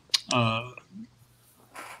the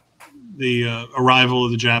arrival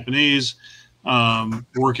of the Japanese,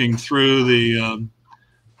 working through the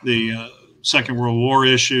Second World War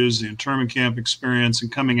issues, the internment camp experience,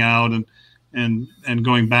 and coming out and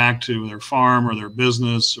going back to their farm or their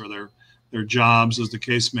business or their jobs, as the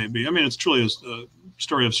case may be. I mean, it's truly a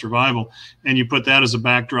story of survival, and you put that as a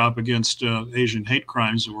backdrop against Asian hate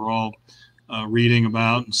crimes that we're all reading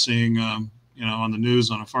about and seeing, on the news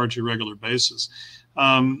on a far too regular basis.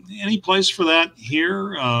 Any place for that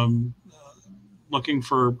here? Looking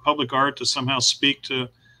for public art to somehow speak to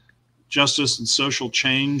justice and social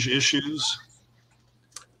change issues?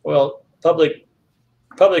 Well, public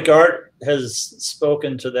art has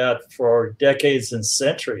spoken to that for decades and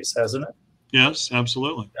centuries, hasn't it? Yes,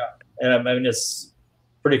 absolutely. Yeah. And I mean, it's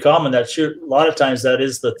pretty common that a lot of times that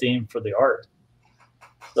is the theme for the art.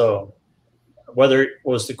 So whether it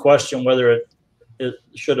was the question whether it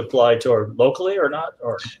should apply to our locally or not,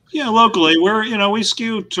 or yeah, locally, where we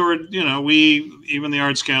skew toward we, even the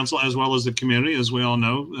Arts Council as well as the community, as we all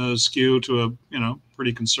know, skew to a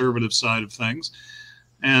pretty conservative side of things,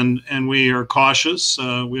 and we are cautious.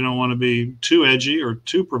 We don't want to be too edgy or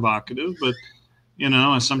too provocative, but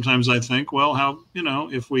sometimes I think, well, how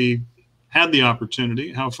if we had the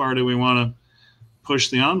opportunity, how far do we want to push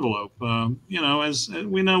the envelope? As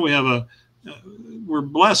we know, we have we're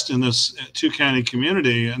blessed in this two-county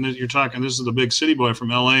community, and you're talking, this is the big city boy from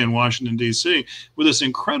LA and Washington, D.C., with this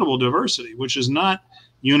incredible diversity, which is not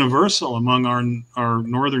universal among our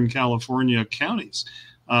Northern California counties.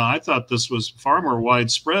 I thought this was far more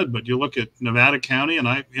widespread, but you look at Nevada County, and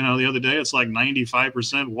the other day, it's like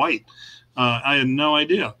 95% white. I had no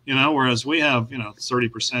idea, whereas we have,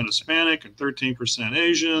 30% Hispanic and 13%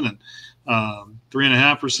 Asian and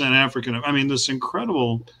 3.5% African. I mean, this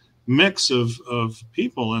incredible mix of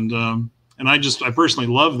people, and I personally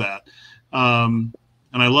love that, and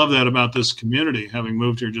I love that about this community, having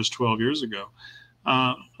moved here just 12 years ago.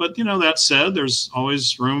 But that said, there's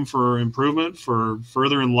always room for improvement, for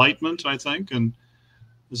further enlightenment, I think. And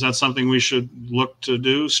is that something we should look to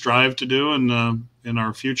do, strive to do in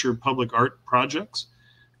our future public art projects?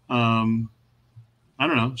 I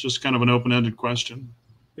don't know. It's just kind of an open-ended question.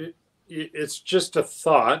 It's just a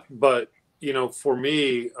thought, but for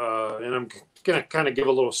me, and I'm going to kind of give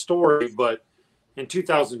a little story, but in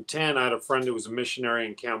 2010, I had a friend who was a missionary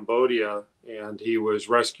in Cambodia, and he was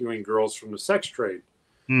rescuing girls from the sex trade.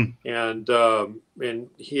 And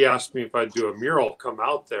he asked me if I'd do a mural, come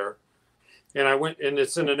out there. And I went, and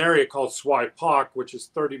it's in an area called Swai Pak, which is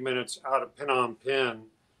 30 minutes out of Phnom Penh.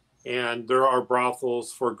 And there are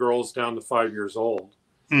brothels for girls down to 5 years old.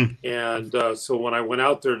 And so when I went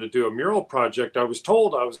out there to do a mural project, I was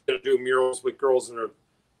told I was going to do murals with girls that have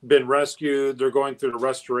been rescued. They're going through the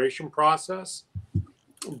restoration process.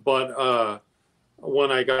 But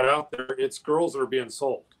when I got out there, it's girls that are being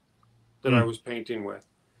sold that I was painting with.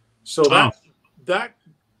 So that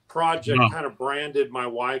project kind of branded my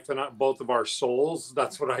wife and I, both of our souls.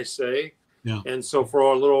 That's what I say. Yeah. And so for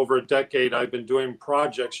a little over a decade, I've been doing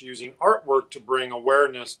projects using artwork to bring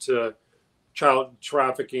awareness to child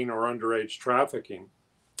trafficking or underage trafficking.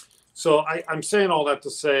 So I'm saying all that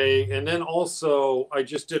to say, and then also I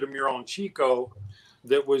just did a mural in Chico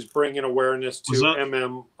that was bringing awareness to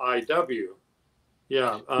MMIW.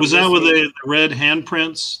 Yeah. Was that with the red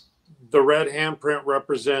handprints? The red handprint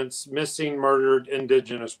represents missing, murdered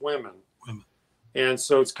Indigenous women. And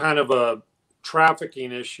so it's kind of a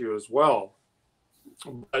trafficking issue as well.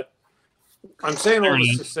 But I'm saying all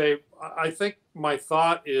this to say, I think my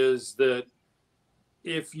thought is that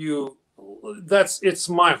it's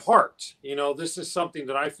my heart. This is something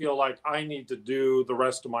that I feel like I need to do the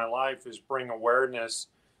rest of my life, is bring awareness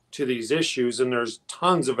to these issues. And there's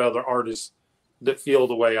tons of other artists that feel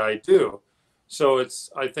the way I do. So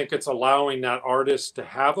I think it's allowing that artist to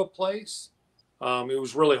have a place. It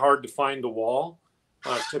was really hard to find the wall.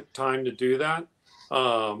 took time to do that.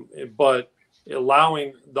 But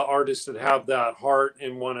allowing the artists that have that heart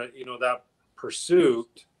and want to, you know, that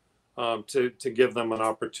pursuit, to give them an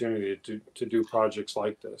opportunity to do projects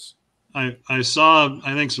like this. I saw,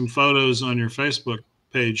 I think, some photos on your Facebook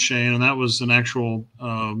page, Shane, and that was an actual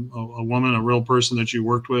a woman, a real person that you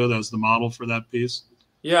worked with as the model for that piece.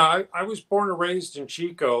 Yeah, I was born and raised in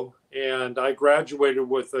Chico, and I graduated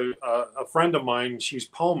with a friend of mine. She's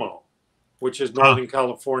Pomo, which is Northern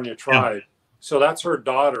California tribe. Yeah. So that's her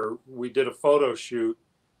daughter. We did a photo shoot,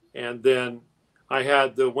 and then I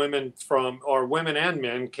had the women women and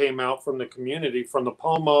men came out from the community, from the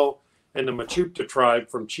Pomo and the Machupta tribe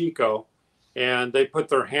from Chico, and they put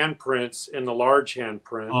their handprints in the large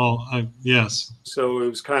handprint. Oh, yes. So it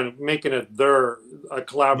was kind of making it a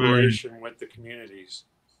collaboration with the communities.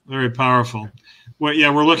 Very powerful. Well,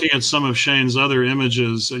 yeah, we're looking at some of Shane's other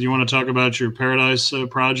images. You want to talk about your Paradise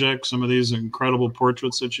project, some of these incredible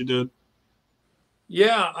portraits that you did?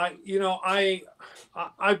 Yeah,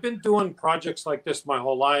 I've been doing projects like this my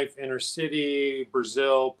whole life, inner city,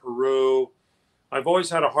 Brazil, Peru. I've always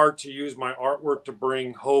had a heart to use my artwork to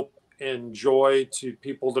bring hope and joy to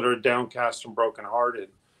people that are downcast and brokenhearted,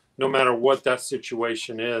 no matter what that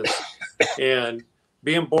situation is. And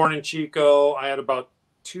being born in Chico, I had about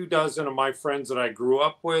 24 of my friends that I grew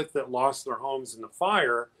up with that lost their homes in the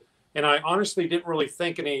fire. And I honestly didn't really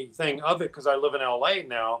think anything of it because I live in LA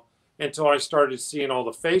now, until I started seeing all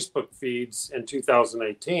the Facebook feeds in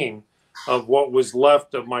 2018 of what was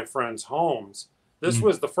left of my friends' homes. This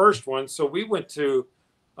was the first one. So we went to,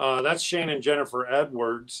 that's Shane and Jennifer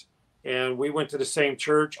Edwards. And we went to the same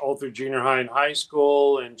church all through junior high and high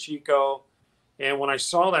school in Chico. And when I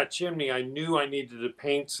saw that chimney, I knew I needed to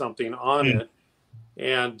paint something on it.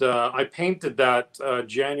 And I painted that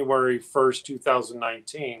January 1st,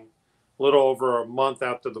 2019, a little over a month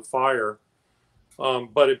after the fire.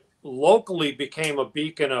 But it locally became a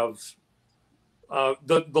beacon of,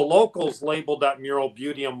 the locals labeled that mural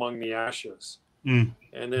Beauty Among the Ashes. And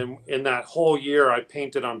then in that whole year, I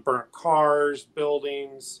painted on burnt cars,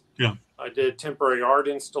 buildings. Yeah. I did temporary art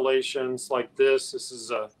installations like this. This is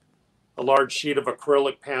a large sheet of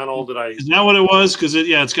acrylic panel that I... Is that what it was? Because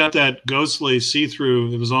it's got that ghostly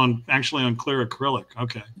see-through. It was actually on clear acrylic.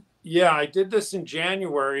 Okay. Yeah, I did this in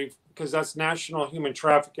January because that's National Human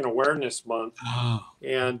Trafficking Awareness Month. Oh.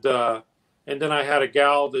 And then I had a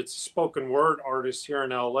gal that's a spoken word artist here in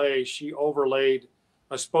LA. She overlaid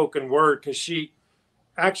a spoken word because she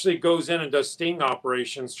actually goes in and does sting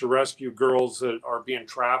operations to rescue girls that are being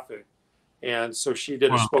trafficked. And so she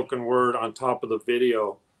did a spoken word on top of the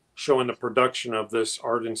video showing the production of this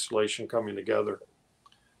art installation coming together.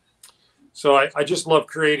 So I just love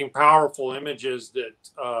creating powerful images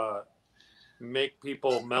that make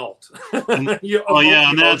people melt. And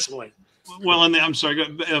that's, well, and I'm sorry,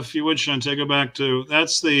 if you would, Shante, go back to,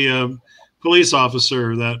 that's the police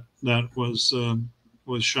officer that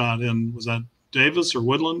was shot in, was that Davis or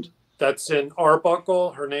Woodland? That's in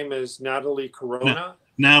Arbuckle. Her name is Natalie Corona.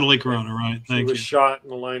 Natalie Corona, right. Thank you. She was shot in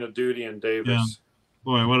the line of duty in Davis. Yeah.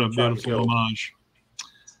 Boy, what a beautiful homage.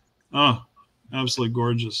 Oh, absolutely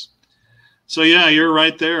gorgeous. So yeah, you're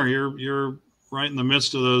right there. You're right in the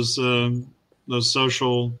midst of those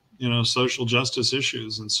social, social justice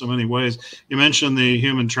issues in so many ways. You mentioned the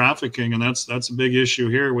human trafficking, and that's a big issue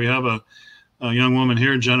here. We have a young woman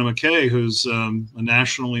here, Jenna McKay, who's a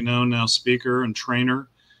nationally known now speaker and trainer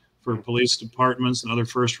for police departments and other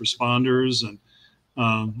first responders, and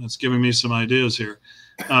that's giving me some ideas here.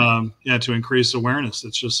 To increase awareness.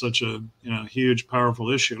 It's just such a huge,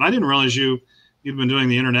 powerful issue. And I didn't realize you'd been doing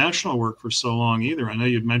the international work for so long either. I know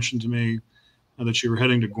you'd mentioned to me that you were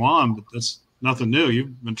heading to Guam, but that's nothing new.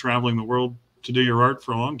 You've been traveling the world to do your art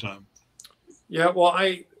for a long time. Yeah, well,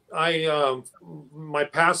 I my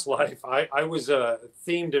past life, I was a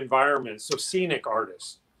themed environment, so scenic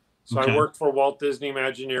artist. So I worked for Walt Disney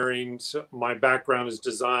Imagineering. So my background is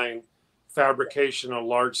design, fabrication of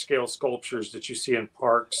large-scale sculptures that you see in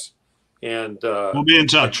parks, and we'll be in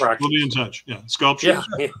touch. We'll be in touch. Yeah, sculptures.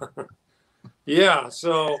 Yeah.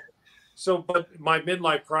 So, but my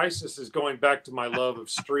midlife crisis is going back to my love of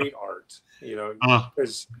street art.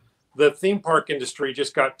 Because the theme park industry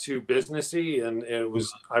just got too businessy, and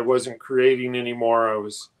I wasn't creating anymore. I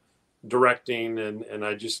was directing, and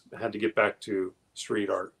I just had to get back to street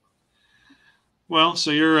art. Well,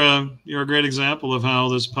 so you're a great example of how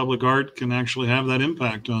this public art can actually have that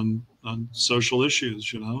impact on social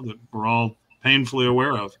issues, that we're all painfully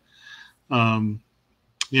aware of.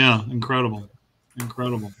 Yeah, incredible.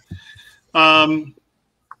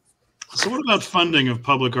 So what about funding of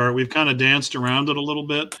public art? We've kind of danced around it a little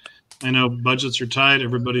bit. I know budgets are tight.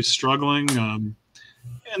 Everybody's struggling.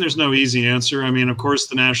 And there's no easy answer. I mean, of course,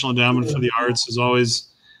 the National Endowment for the Arts is always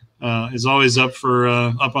up for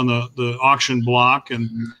up on the auction block. And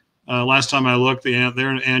last time I looked,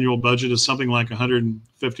 their annual budget is something like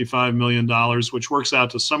 $155 million, which works out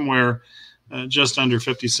to somewhere just under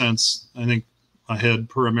 50 cents, I think, a head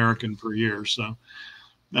per American per year. So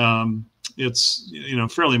it's, you know,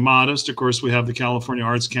 fairly modest. Of course, we have the California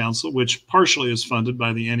Arts Council, which partially is funded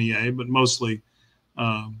by the NEA, but mostly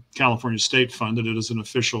California state funded. It is an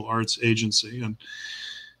official arts agency.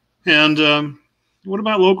 And what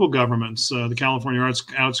about local governments? The California Arts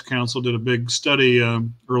Council did a big study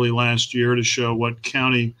early last year to show what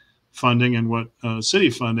county funding and what city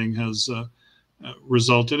funding has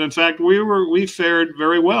resulted. In fact, we fared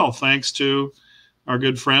very well thanks to our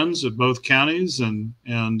good friends at both counties and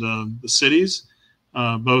the cities,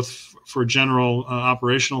 both for general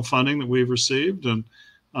operational funding that we've received, and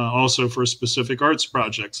also for specific arts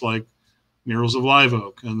projects like Murals of Live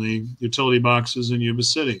Oak and the utility boxes in Yuba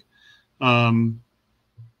City.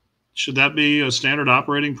 Should that be a standard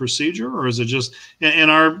operating procedure, or is it just? And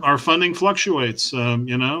our funding fluctuates.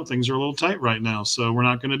 You know, things are a little tight right now, so we're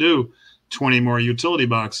not going to do 20 more utility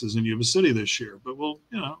boxes in Yuba City this year, but we'll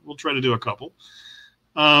try to do a couple.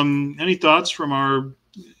 Any thoughts from our,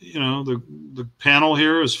 the panel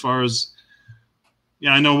here as far as?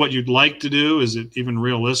 Yeah, I know what you'd like to do. Is it even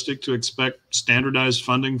realistic to expect standardized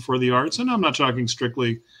funding for the arts? And I'm not talking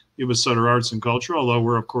strictly Yuba Sutter Arts and Culture, although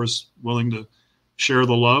we're, of course, willing to share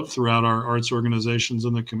the love throughout our arts organizations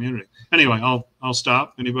in the community. Anyway, I'll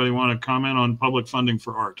stop. Anybody want to comment on public funding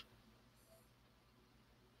for art?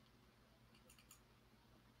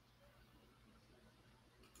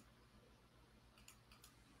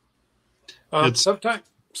 Sometimes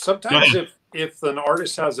if an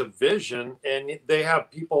artist has a vision and they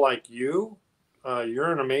have people like you,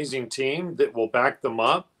 you're an amazing team that will back them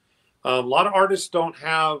up. A lot of artists don't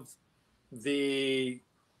have the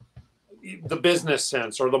business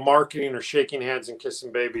sense or the marketing or shaking hands and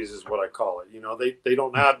kissing babies is what I call it. You know, they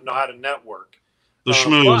don't know how to network. The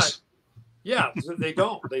schmooze. Yeah, they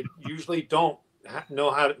don't. They usually don't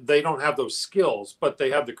know how to, they don't have those skills, but they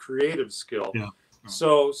have the creative skill. Yeah.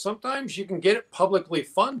 So sometimes you can get it publicly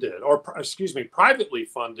funded or, privately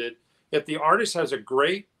funded if the artist has a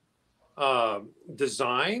great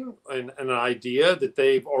design and an idea that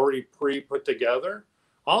they've already put together.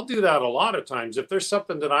 I'll do that a lot of times. If there's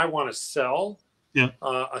something that I want to sell,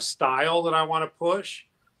 a style that I want to push,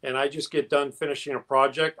 and I just get done finishing a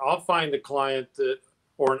project, I'll find a client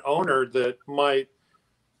or an owner that might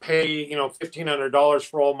pay, $1,500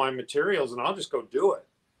 for all my materials, and I'll just go do it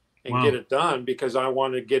and get it done because I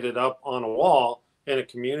want to get it up on a wall in a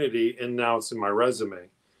community, and now it's in my resume.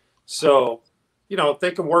 So, if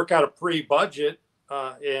they can work out a pre-budget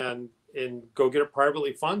and go get it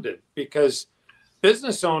privately funded, because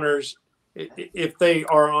business owners, if they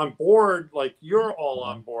are on board, like you're all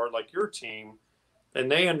on board, like your team,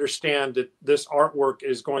 and they understand that this artwork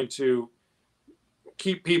is going to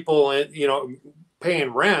keep people,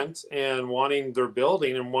 paying rent and wanting their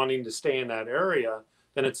building and wanting to stay in that area,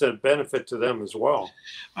 then it's a benefit to them as well.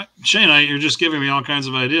 Shane, you're just giving me all kinds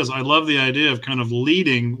of ideas. I love the idea of kind of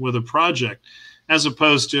leading with a project as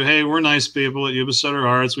opposed to, hey, we're nice people at Yuba Sutter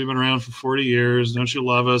Arts. We've been around for 40 years. Don't you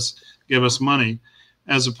love us? Give us money.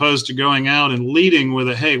 As opposed to going out and leading with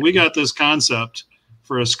a, hey, we got this concept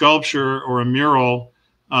for a sculpture or a mural.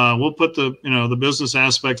 We'll put the business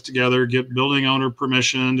aspects together, get building owner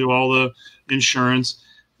permission, do all the insurance.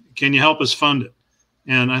 Can you help us fund it?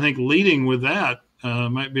 And I think leading with that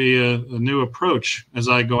might be a new approach as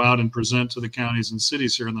I go out and present to the counties and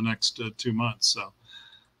cities here in the next 2 months. So,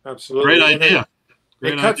 absolutely, great idea.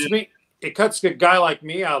 It cuts a guy like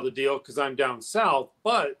me out of the deal because I'm down south,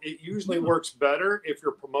 but it usually works better if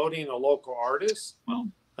you're promoting a local artist,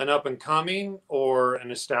 an up and coming or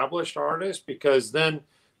an established artist, because then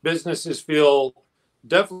businesses feel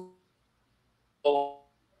definitely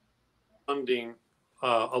funding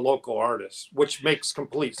a local artist, which makes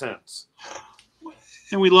complete sense.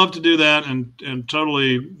 And we love to do that and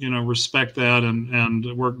totally, respect that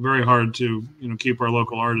and work very hard to, keep our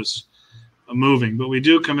local artists moving. But we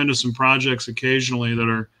do come into some projects occasionally that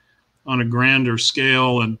are on a grander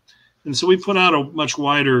scale. And so we put out a much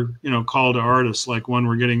wider, call to artists, like one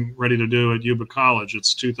we're getting ready to do at Yuba College.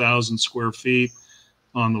 It's 2,000 square feet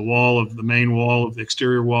on the wall of the main wall of the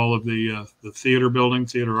exterior wall of the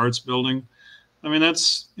theater arts building. I mean,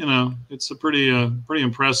 that's, it's a pretty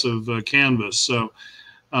impressive canvas. So,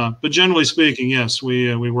 but generally speaking, yes,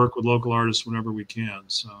 we work with local artists whenever we can.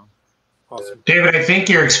 So, awesome. David, I think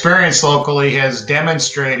your experience locally has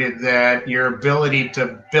demonstrated that your ability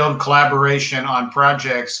to build collaboration on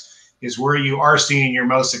projects is where you are seeing your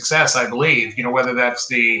most success, I believe. Whether that's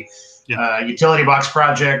the utility box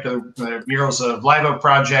project or the Murals of Live Oak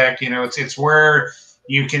project, it's where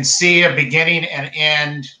you can see a beginning and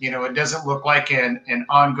end. It doesn't look like an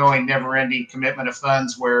ongoing, never-ending commitment of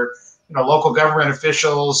funds where local government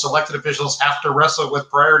officials, elected officials have to wrestle with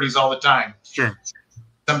priorities all the time. Sure.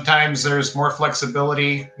 Sometimes there's more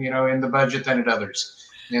flexibility, in the budget than at others.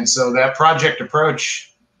 And so that project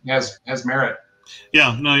approach has merit.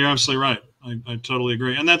 Yeah, no, you're absolutely right. I totally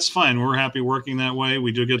agree. And that's fine. We're happy working that way.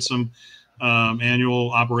 We do get some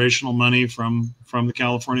annual operational money from the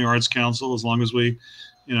California Arts Council, as long as we,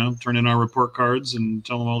 turn in our report cards and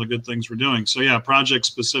tell them all the good things we're doing. So yeah, project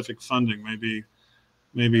specific funding may be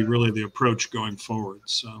really the approach going forward.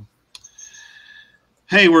 So,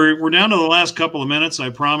 hey, we're down to the last couple of minutes. I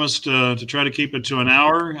promised to try to keep it to an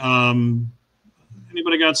hour.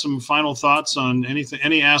 Anybody got some final thoughts on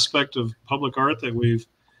any aspect of public art that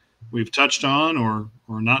we've touched on or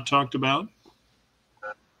not talked about?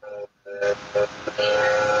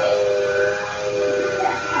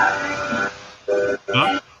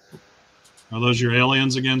 Oh, are those your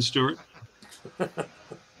aliens again, Stuart?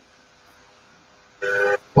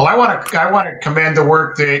 Well, I want to commend the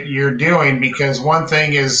work that you're doing, because one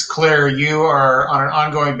thing is clear: you are on an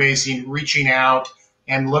ongoing basis reaching out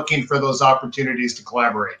and looking for those opportunities to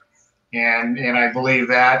collaborate, and I believe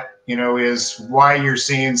that is why you're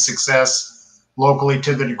seeing success locally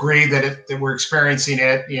to the degree that we're experiencing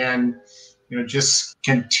it, and just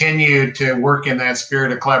continue to work in that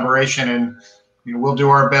spirit of collaboration, and we'll do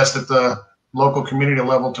our best at the local community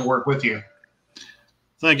level to work with you.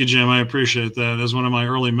 Thank you, Jim. I appreciate that. As one of my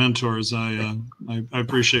early mentors, I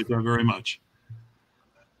appreciate that very much.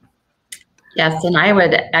 Yes, and I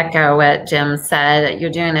would echo what Jim said.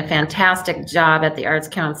 You're doing a fantastic job at the Arts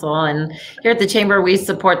Council, and here at the Chamber, we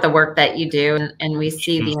support the work that you do, and we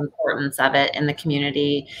see the importance of it in the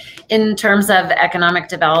community in terms of economic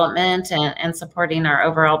development and supporting our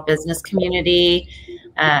overall business community,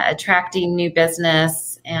 attracting new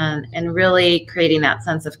business, and really creating that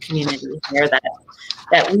sense of community here that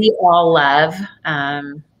we all love.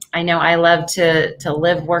 I know I love to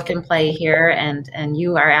live, work, and play here, and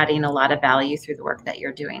you are adding a lot of value through the work that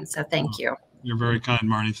you're doing. So thank you. You're very kind,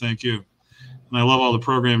 Marnie. Thank you. And I love all the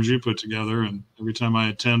programs you put together. And every time I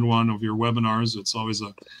attend one of your webinars, it's always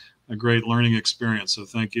a great learning experience. So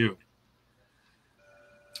thank you.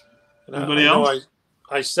 Anybody else?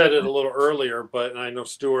 I said it a little earlier, but I know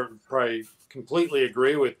Stuart would probably completely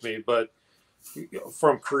agree with me, but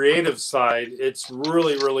from creative side, it's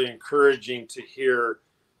really, really encouraging to hear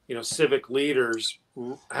civic leaders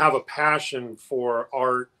have a passion for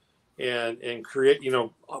art and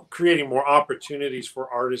creating more opportunities for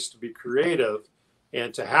artists to be creative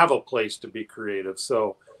and to have a place to be creative.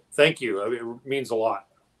 So thank you. I mean, it means a lot.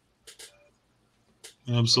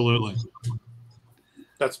 Absolutely.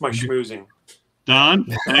 That's my schmoozing. Don,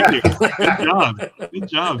 thank you. Good job. Good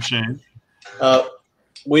job, Shane.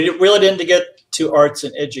 We really didn't get to arts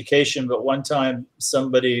and education, but one time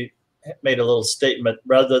somebody made a little statement: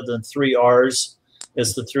 rather than 3 R's,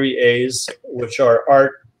 it's the 3 A's, which are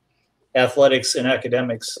art, athletics, and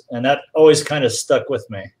academics. And that always kind of stuck with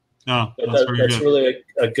me. Oh, that's really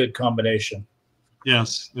a good combination.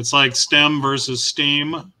 Yes. It's like STEM versus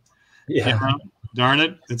STEAM. Yeah. Darn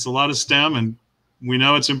it. It's a lot of STEM, and we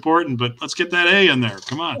know it's important, but let's get that A in there.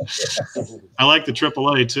 Come on. I like the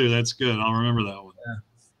AAA too. That's good. I'll remember that one. Yeah.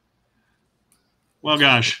 Well,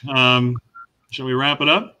 gosh, shall we wrap it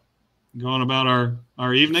up? Going about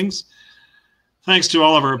our evenings. Thanks to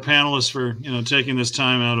all of our panelists for taking this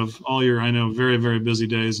time out of all your, I know, very, very busy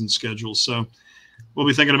days and schedules. So we'll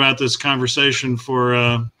be thinking about this conversation for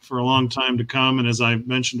a long time to come. And as I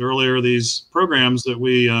mentioned earlier, these programs that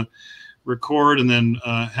we record and then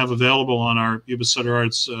have available on our Yuba Sutter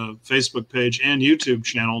Arts Facebook page and YouTube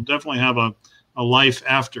channel definitely have a life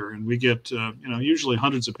after, and we get usually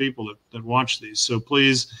hundreds of people that watch these. So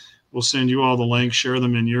please, we'll send you all the links, share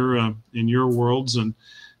them in your worlds, and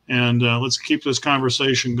let's keep this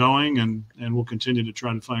conversation going, and we'll continue to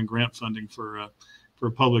try to find grant funding for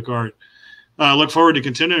public art. Look forward to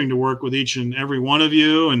continuing to work with each and every one of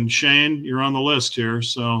you. And Shane, you're on the list here,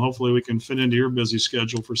 so hopefully we can fit into your busy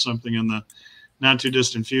schedule for something in the not too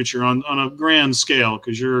distant future on a grand scale,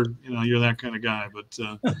 because you're that kind of guy. But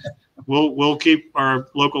we'll keep our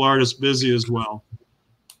local artists busy as well.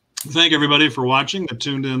 Thank everybody for watching that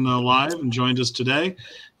tuned in live and joined us today.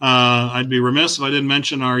 I'd be remiss if I didn't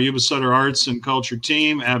mention our Yuba Sutter Arts and Culture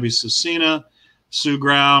team: Abby Cecina, Sue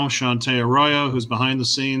Grau, Shantae Arroyo, who's behind the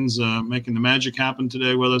scenes making the magic happen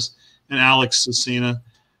today with us, and Alex Cecina.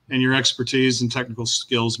 and your expertise and technical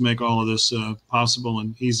skills make all of this possible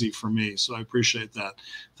and easy for me. So I appreciate that.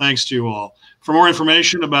 Thanks to you all. For more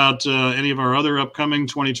information about any of our other upcoming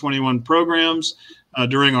 2021 programs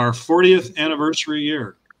during our 40th anniversary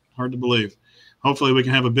year, hard to believe. Hopefully we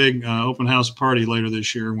can have a big open house party later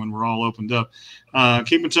this year when we're all opened up.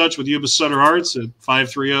 Keep in touch with Yuba Sutter Arts at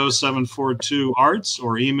 530-742-ARTS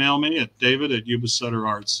or email me at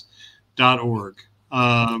david@YubaSutterArts.org.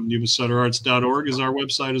 YubaSutterArts.org is our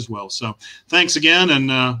website as well. So thanks again, and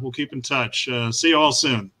we'll keep in touch. See you all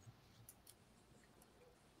soon.